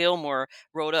Dr. Gilmore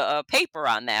wrote a paper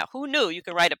on that. Who knew you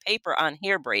could write a paper on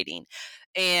hair braiding?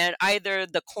 And either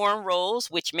the corn rolls,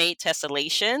 which made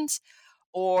tessellations,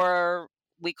 or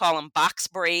we call them box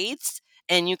braids.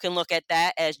 And you can look at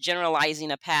that as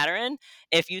generalizing a pattern.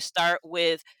 If you start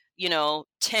with,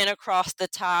 10 across the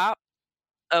top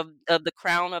of the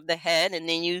crown of the head, and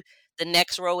then the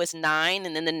next row is 9,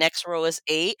 and then the next row is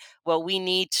 8. Well, we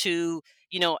need to,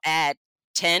 add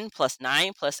 10 plus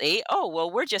 9 plus 8. Oh,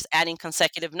 well, we're just adding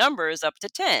consecutive numbers up to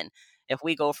 10 if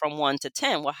we go from 1 to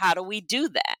 10. Well, how do we do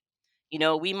that?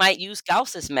 We might use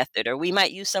Gauss's method, or we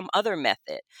might use some other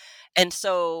method. And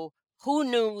so, who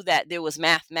knew that there was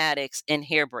mathematics in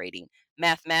hair braiding,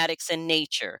 mathematics in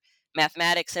nature,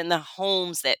 mathematics in the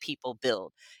homes that people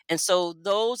build? And so,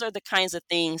 those are the kinds of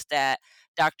things that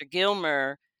Dr.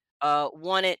 Gilmer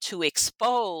wanted to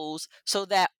expose, so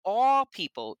that all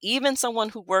people, even someone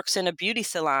who works in a beauty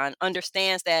salon,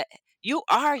 understands that you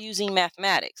are using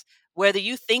mathematics. Whether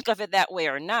you think of it that way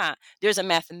or not, there's a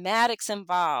mathematics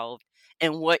involved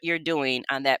in what you're doing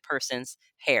on that person's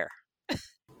hair.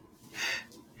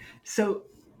 So,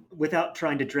 without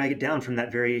trying to drag it down from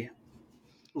that very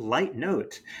light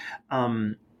note,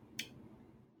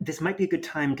 this might be a good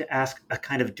time to ask a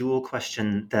kind of dual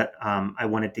question that I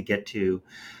wanted to get to,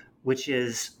 which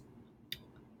is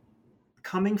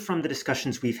coming from the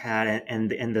discussions we've had and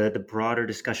the broader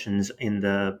discussions from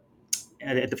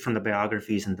the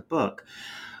biographies in the book.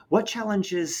 What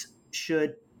challenges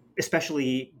should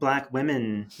especially Black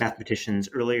women mathematicians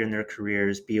earlier in their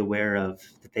careers be aware of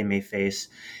that they may face?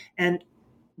 And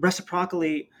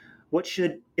reciprocally, what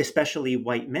should especially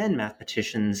white men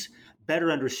mathematicians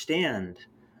better understand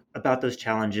about those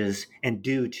challenges and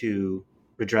do to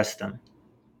redress them?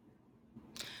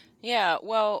 Yeah,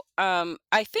 well,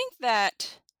 I think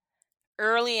that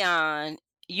early on,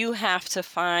 you have to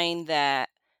find that,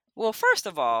 well, first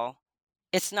of all,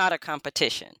 it's not a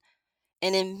competition.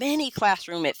 And in many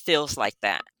classroom, it feels like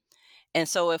that. And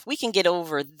so if we can get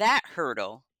over that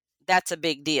hurdle, that's a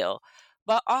big deal.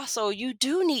 But also, you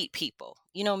do need people.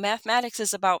 Mathematics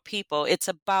is about people. It's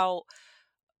about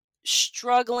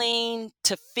struggling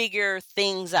to figure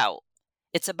things out.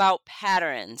 It's about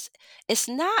patterns. It's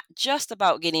not just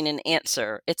about getting an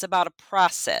answer, it's about a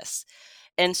process.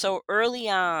 And so early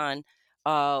on,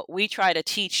 we try to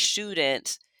teach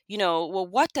students, well,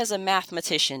 what does a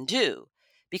mathematician do?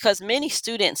 Because many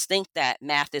students think that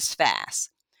math is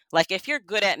fast. Like if you're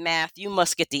good at math, you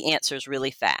must get the answers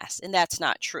really fast. And that's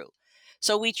not true.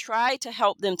 So we try to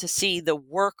help them to see the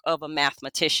work of a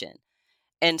mathematician.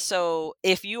 And so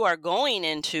if you are going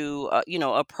into,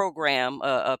 a program,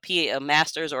 a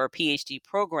master's or a PhD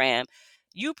program,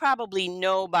 you probably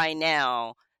know by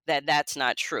now that that's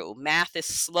not true. Math is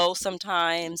slow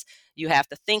sometimes. You have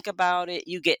to think about it.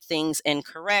 You get things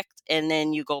incorrect, and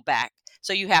then you go back.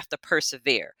 So you have to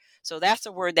persevere. So that's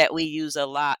a word that we use a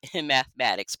lot in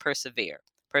mathematics,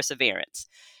 perseverance.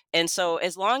 And so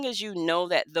as long as you know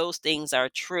that those things are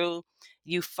true,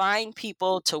 you find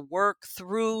people to work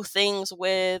through things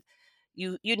with.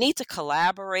 You need to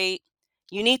collaborate.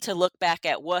 You need to look back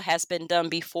at what has been done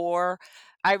before.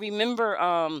 I remember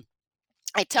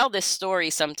I tell this story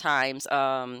sometimes.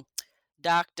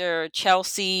 Dr.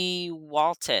 Chelsea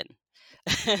Walton.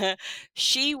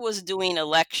 She was doing a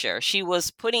lecture. She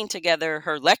was putting together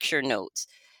her lecture notes,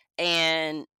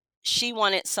 and she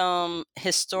wanted some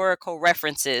historical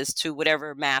references to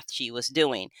whatever math she was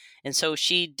doing. And so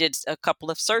she did a couple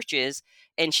of searches,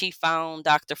 and she found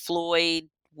Dr. Floyd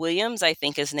Williams, I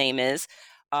think his name is,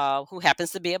 who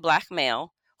happens to be a Black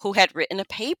male, who had written a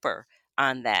paper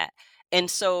on that. And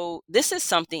so this is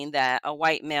something that a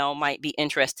white male might be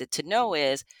interested to know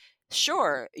is,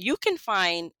 sure, you can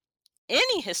find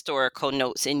any historical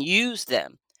notes and use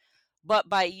them. But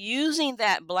by using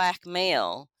that Black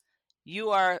male,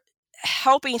 you are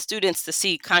helping students to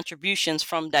see contributions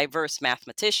from diverse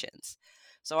mathematicians.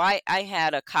 So I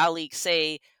had a colleague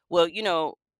say, well,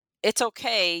 it's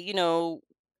okay,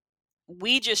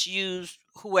 we just use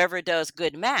whoever does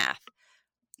good math.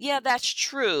 Yeah, that's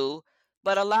true.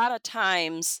 But a lot of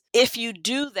times, if you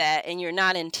do that and you're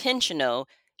not intentional,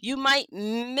 you might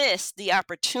miss the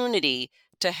opportunity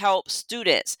to help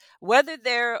students, whether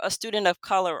they're a student of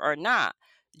color or not,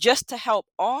 just to help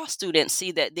all students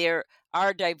see that there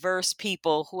are diverse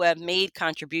people who have made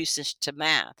contributions to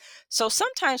math. So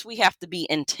sometimes we have to be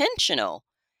intentional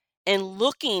in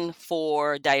looking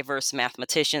for diverse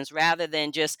mathematicians rather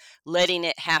than just letting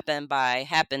it happen by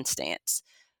happenstance.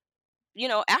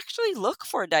 Actually look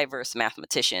for diverse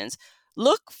mathematicians.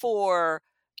 Look for,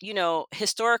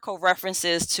 historical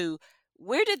references to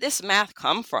where did this math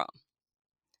come from?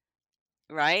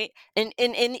 right? And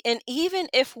even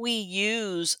if we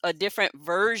use a different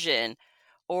version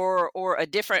or a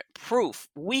different proof,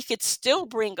 we could still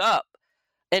bring up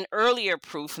an earlier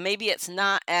proof. Maybe it's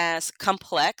not as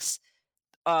complex,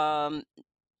 um,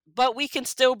 but we can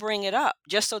still bring it up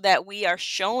just so that we are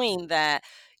showing that,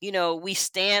 we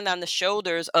stand on the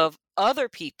shoulders of other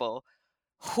people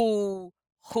who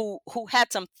who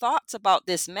had some thoughts about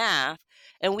this math,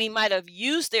 and we might have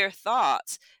used their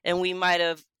thoughts, and we might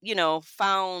have,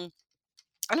 found,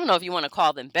 I don't know if you want to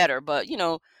call them better, but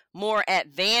more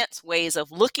advanced ways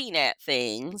of looking at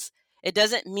things. It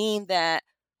doesn't mean that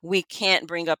we can't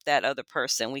bring up that other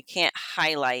person. We can't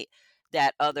highlight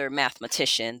that other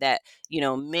mathematician that,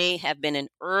 may have been an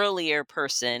earlier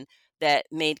person that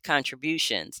made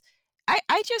contributions.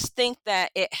 I just think that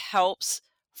it helps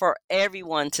for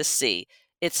everyone to see.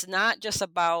 It's not just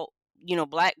about,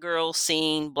 black girls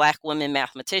seeing black women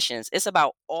mathematicians. It's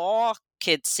about all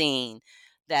kids seeing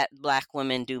that black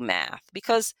women do math.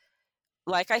 Because,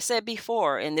 like I said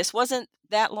before, and this wasn't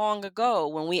that long ago,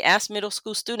 when we asked middle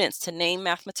school students to name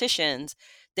mathematicians,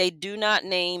 they do not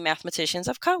name mathematicians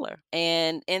of color.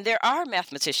 And there are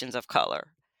mathematicians of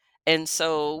color. And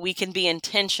so we can be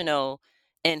intentional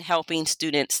in helping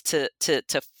students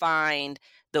to find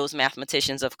those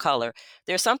mathematicians of color.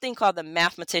 There's something called the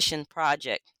Mathematician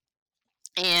Project.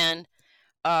 And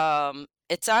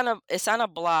it's on a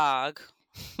blog.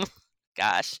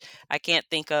 Gosh, I can't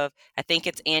think of. I think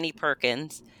it's Annie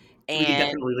Perkins, We can and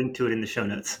definitely link to it in the show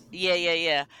notes. yeah, yeah,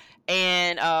 yeah,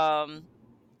 and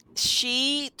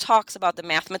she talks about the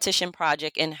Mathematician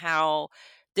Project and how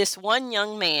this one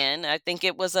young man, I think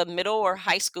it was a middle or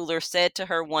high schooler, said to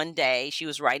her one day, she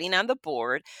was writing on the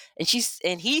board, and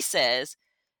he says,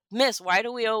 "Miss, why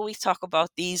do we always talk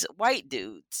about these white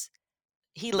dudes?"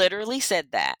 He literally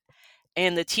said that,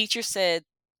 and the teacher said,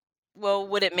 "Well,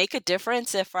 would it make a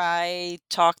difference if I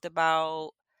talked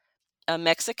about a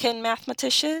Mexican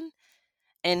mathematician?"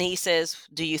 And he says,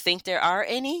 "Do you think there are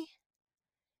any?"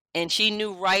 And she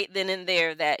knew right then and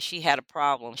there that she had a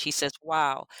problem. She says,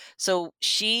 "Wow." So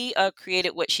she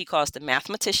created what she calls the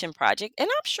Mathematician Project. And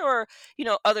I'm sure,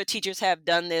 other teachers have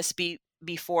done this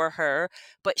before her,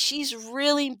 but she's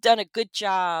really done a good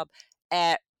job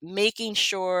at making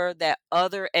sure that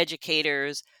other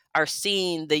educators are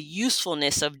seeing the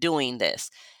usefulness of doing this.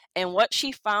 And what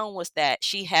she found was that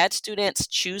she had students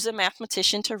choose a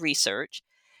mathematician to research,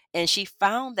 and she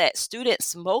found that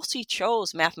students mostly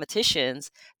chose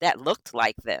mathematicians that looked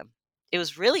like them. It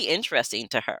was really interesting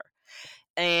to her.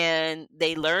 And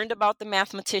they learned about the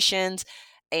mathematicians,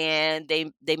 and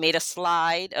they made a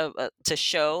slide to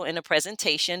show in a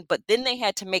presentation, but then they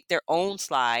had to make their own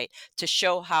slide to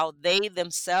show how they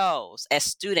themselves as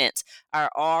students are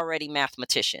already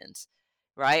mathematicians,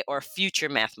 right, or future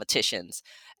mathematicians.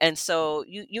 And so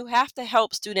you have to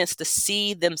help students to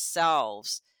see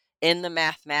themselves in the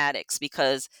mathematics,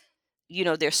 because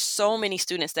there's so many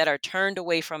students that are turned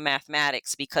away from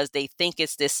mathematics because they think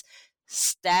it's this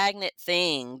stagnant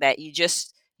thing that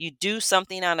you do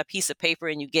something on a piece of paper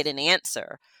and you get an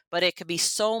answer, but it could be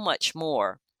so much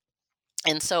more.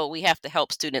 And so we have to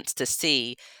help students to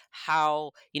see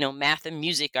how, math and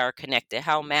music are connected,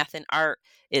 how math and art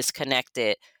is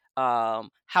connected,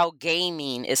 how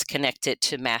gaming is connected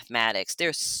to mathematics.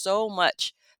 There's so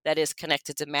much that is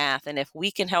connected to math. And if we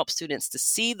can help students to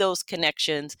see those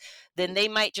connections, then they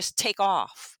might just take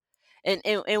off.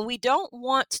 And we don't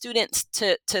want students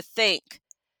to think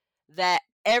that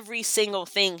every single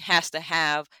thing has to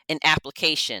have an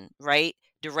application, right?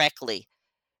 Directly,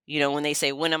 when they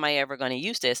say, when am I ever going to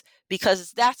use this?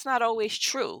 Because that's not always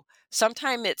true.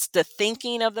 Sometimes it's the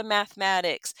thinking of the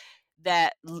mathematics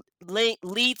that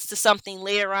leads to something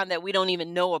later on that we don't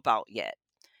even know about yet.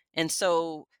 And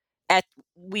so at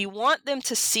we want them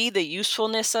to see the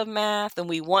usefulness of math, and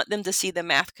we want them to see the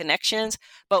math connections,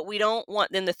 but we don't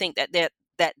want them to think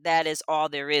that is all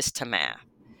there is to math.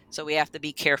 So we have to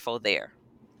be careful there.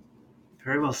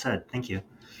 Very well said. Thank you.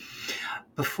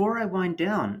 Before I wind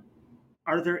down,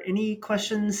 are there any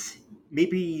questions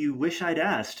maybe you wish I'd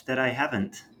asked that I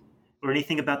haven't, or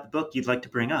anything about the book you'd like to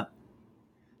bring up?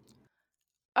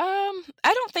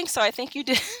 I don't think so. I think you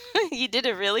did you did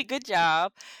a really good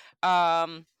job.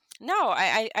 Um, no,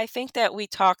 I think that we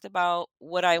talked about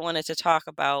what I wanted to talk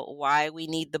about, why we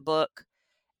need the book,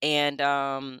 and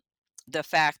the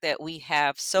fact that we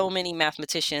have so many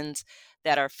mathematicians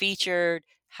that are featured,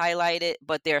 highlighted,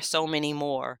 but there are so many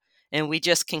more, and we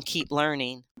just can keep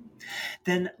learning.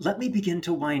 Then let me begin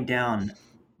to wind down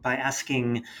by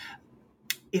asking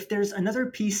if there's another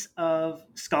piece of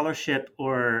scholarship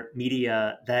or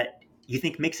media that you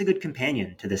think makes a good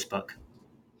companion to this book.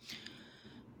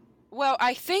 Well,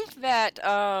 I think that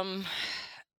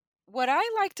what I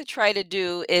like to try to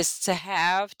do is to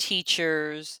have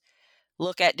teachers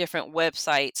look at different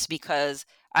websites because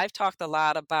I've talked a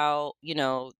lot about,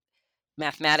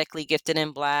 mathematically gifted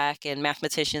and black and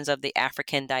mathematicians of the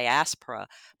African diaspora.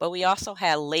 But we also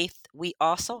have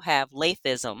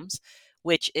Lathisms,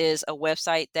 which is a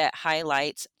website that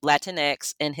highlights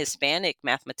Latinx and Hispanic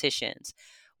mathematicians.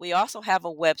 We also have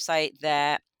a website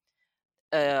that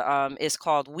is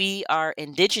called We Are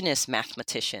Indigenous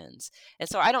Mathematicians. And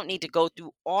so I don't need to go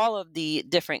through all of the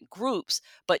different groups,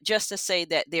 but just to say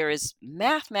that there is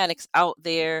mathematics out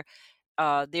there,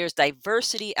 there's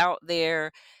diversity out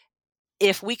there.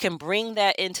 If we can bring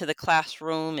that into the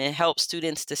classroom and help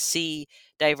students to see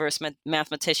diverse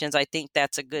mathematicians, I think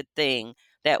that's a good thing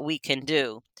that we can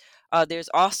do. There's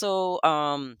also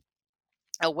a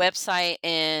website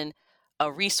and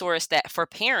a resource that for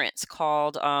parents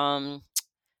called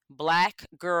Black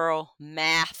Girl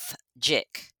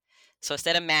Mathgic. So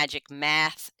instead of magic,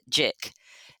 Mathgic.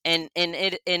 And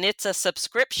it's a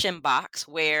subscription box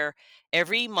where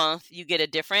every month you get a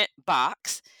different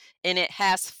box and it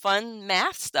has fun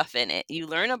math stuff in it. You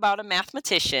learn about a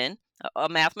mathematician. A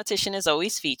mathematician is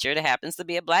always featured. It happens to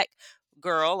be a black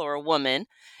girl or a woman.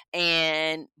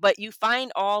 But you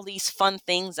find all these fun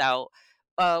things out.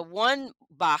 One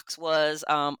box was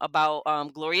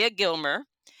about Gloria Gilmer,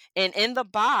 and in the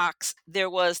box, there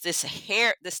was this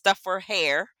stuff for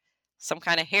hair, some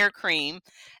kind of hair cream.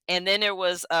 And then there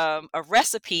was a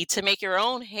recipe to make your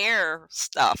own hair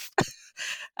stuff.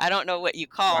 I don't know what you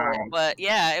call it, Wow. but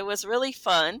yeah, it was really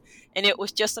fun. And it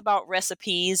was just about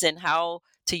recipes and how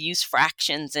to use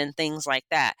fractions and things like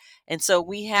that. And so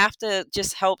we have to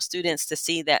just help students to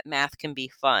see that math can be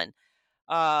fun.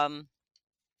 Um,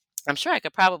 I'm sure I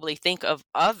could probably think of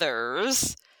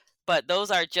others, but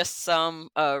those are just some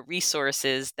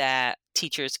resources that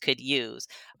teachers could use.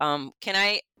 Can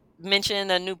I mention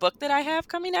a new book that I have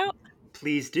coming out?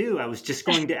 Please do. I was just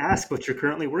going to ask what you're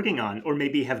currently working on, or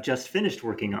maybe have just finished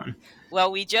working on.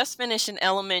 Well, we just finished an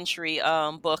elementary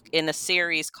book in a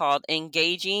series called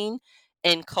Engaging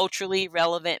in Culturally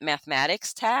Relevant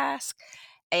Mathematics Task.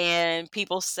 And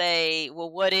people say,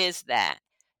 well, what is that?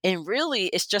 And really,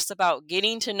 it's just about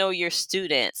getting to know your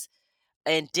students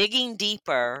and digging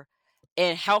deeper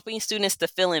and helping students to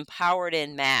feel empowered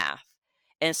in math.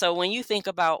 And so when you think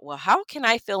about, well, how can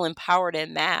I feel empowered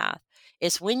in math?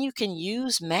 It's when you can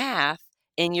use math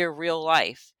in your real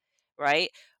life, right?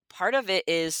 Part of it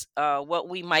is what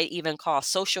we might even call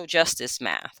social justice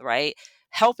math, right?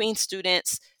 Helping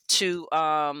students to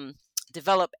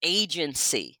develop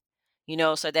agency,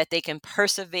 so that they can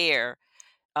persevere.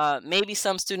 Maybe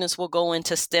some students will go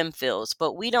into STEM fields,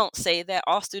 but we don't say that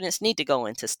all students need to go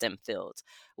into STEM fields.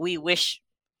 We wish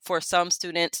for some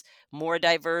students more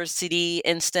diversity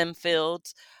in STEM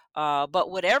fields, but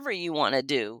whatever you want to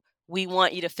do, we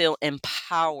want you to feel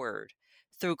empowered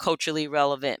through culturally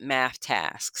relevant math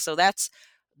tasks. So that's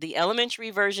the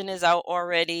elementary version is out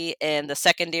already, and the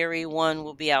secondary one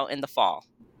will be out in the fall.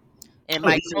 And Oh,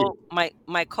 my these are. co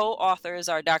my co-authors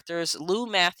are doctors Lou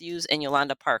Matthews and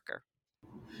Yolanda Parker.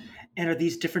 And are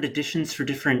these different editions for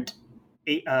different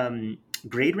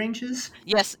grade ranges?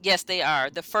 Yes, they are.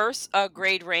 The first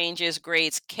grade range is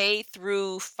grades K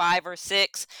through 5 or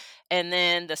 6, and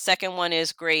then the second one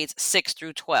is grades 6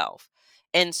 through 12.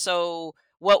 And so,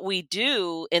 what we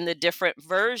do in the different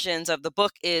versions of the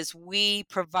book is we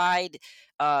provide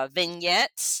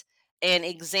vignettes and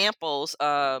examples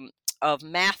of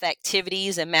math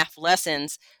activities and math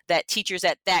lessons that teachers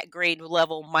at that grade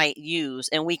level might use,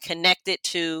 and we connect it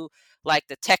to like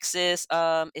the Texas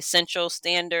Essential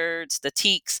Standards, the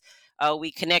TEKS.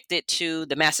 We connect it to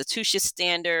the Massachusetts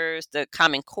standards, the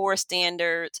Common Core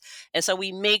standards. And so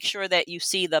we make sure that you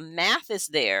see the math is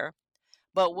there,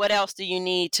 but what else do you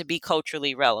need to be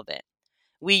culturally relevant?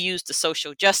 We use the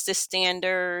social justice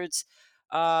standards.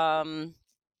 Um,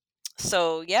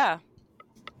 so, yeah,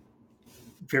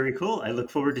 Very cool. I look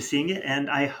forward to seeing it, and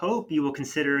I hope you will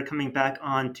consider coming back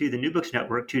on to the New Books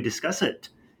Network to discuss it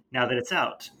now that it's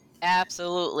out.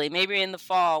 absolutely. Maybe in the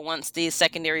fall once the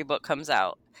secondary book comes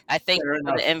out. I thank Fair you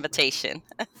for the enough. invitation.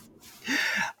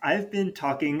 I've been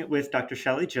talking with Dr.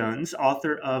 Shelly Jones,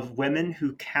 author of Women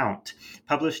Who Count,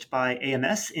 published by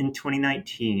AMS in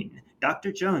 2019.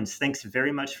 Dr. Jones, thanks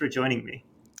very much for joining me.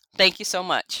 Thank you so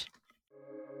much.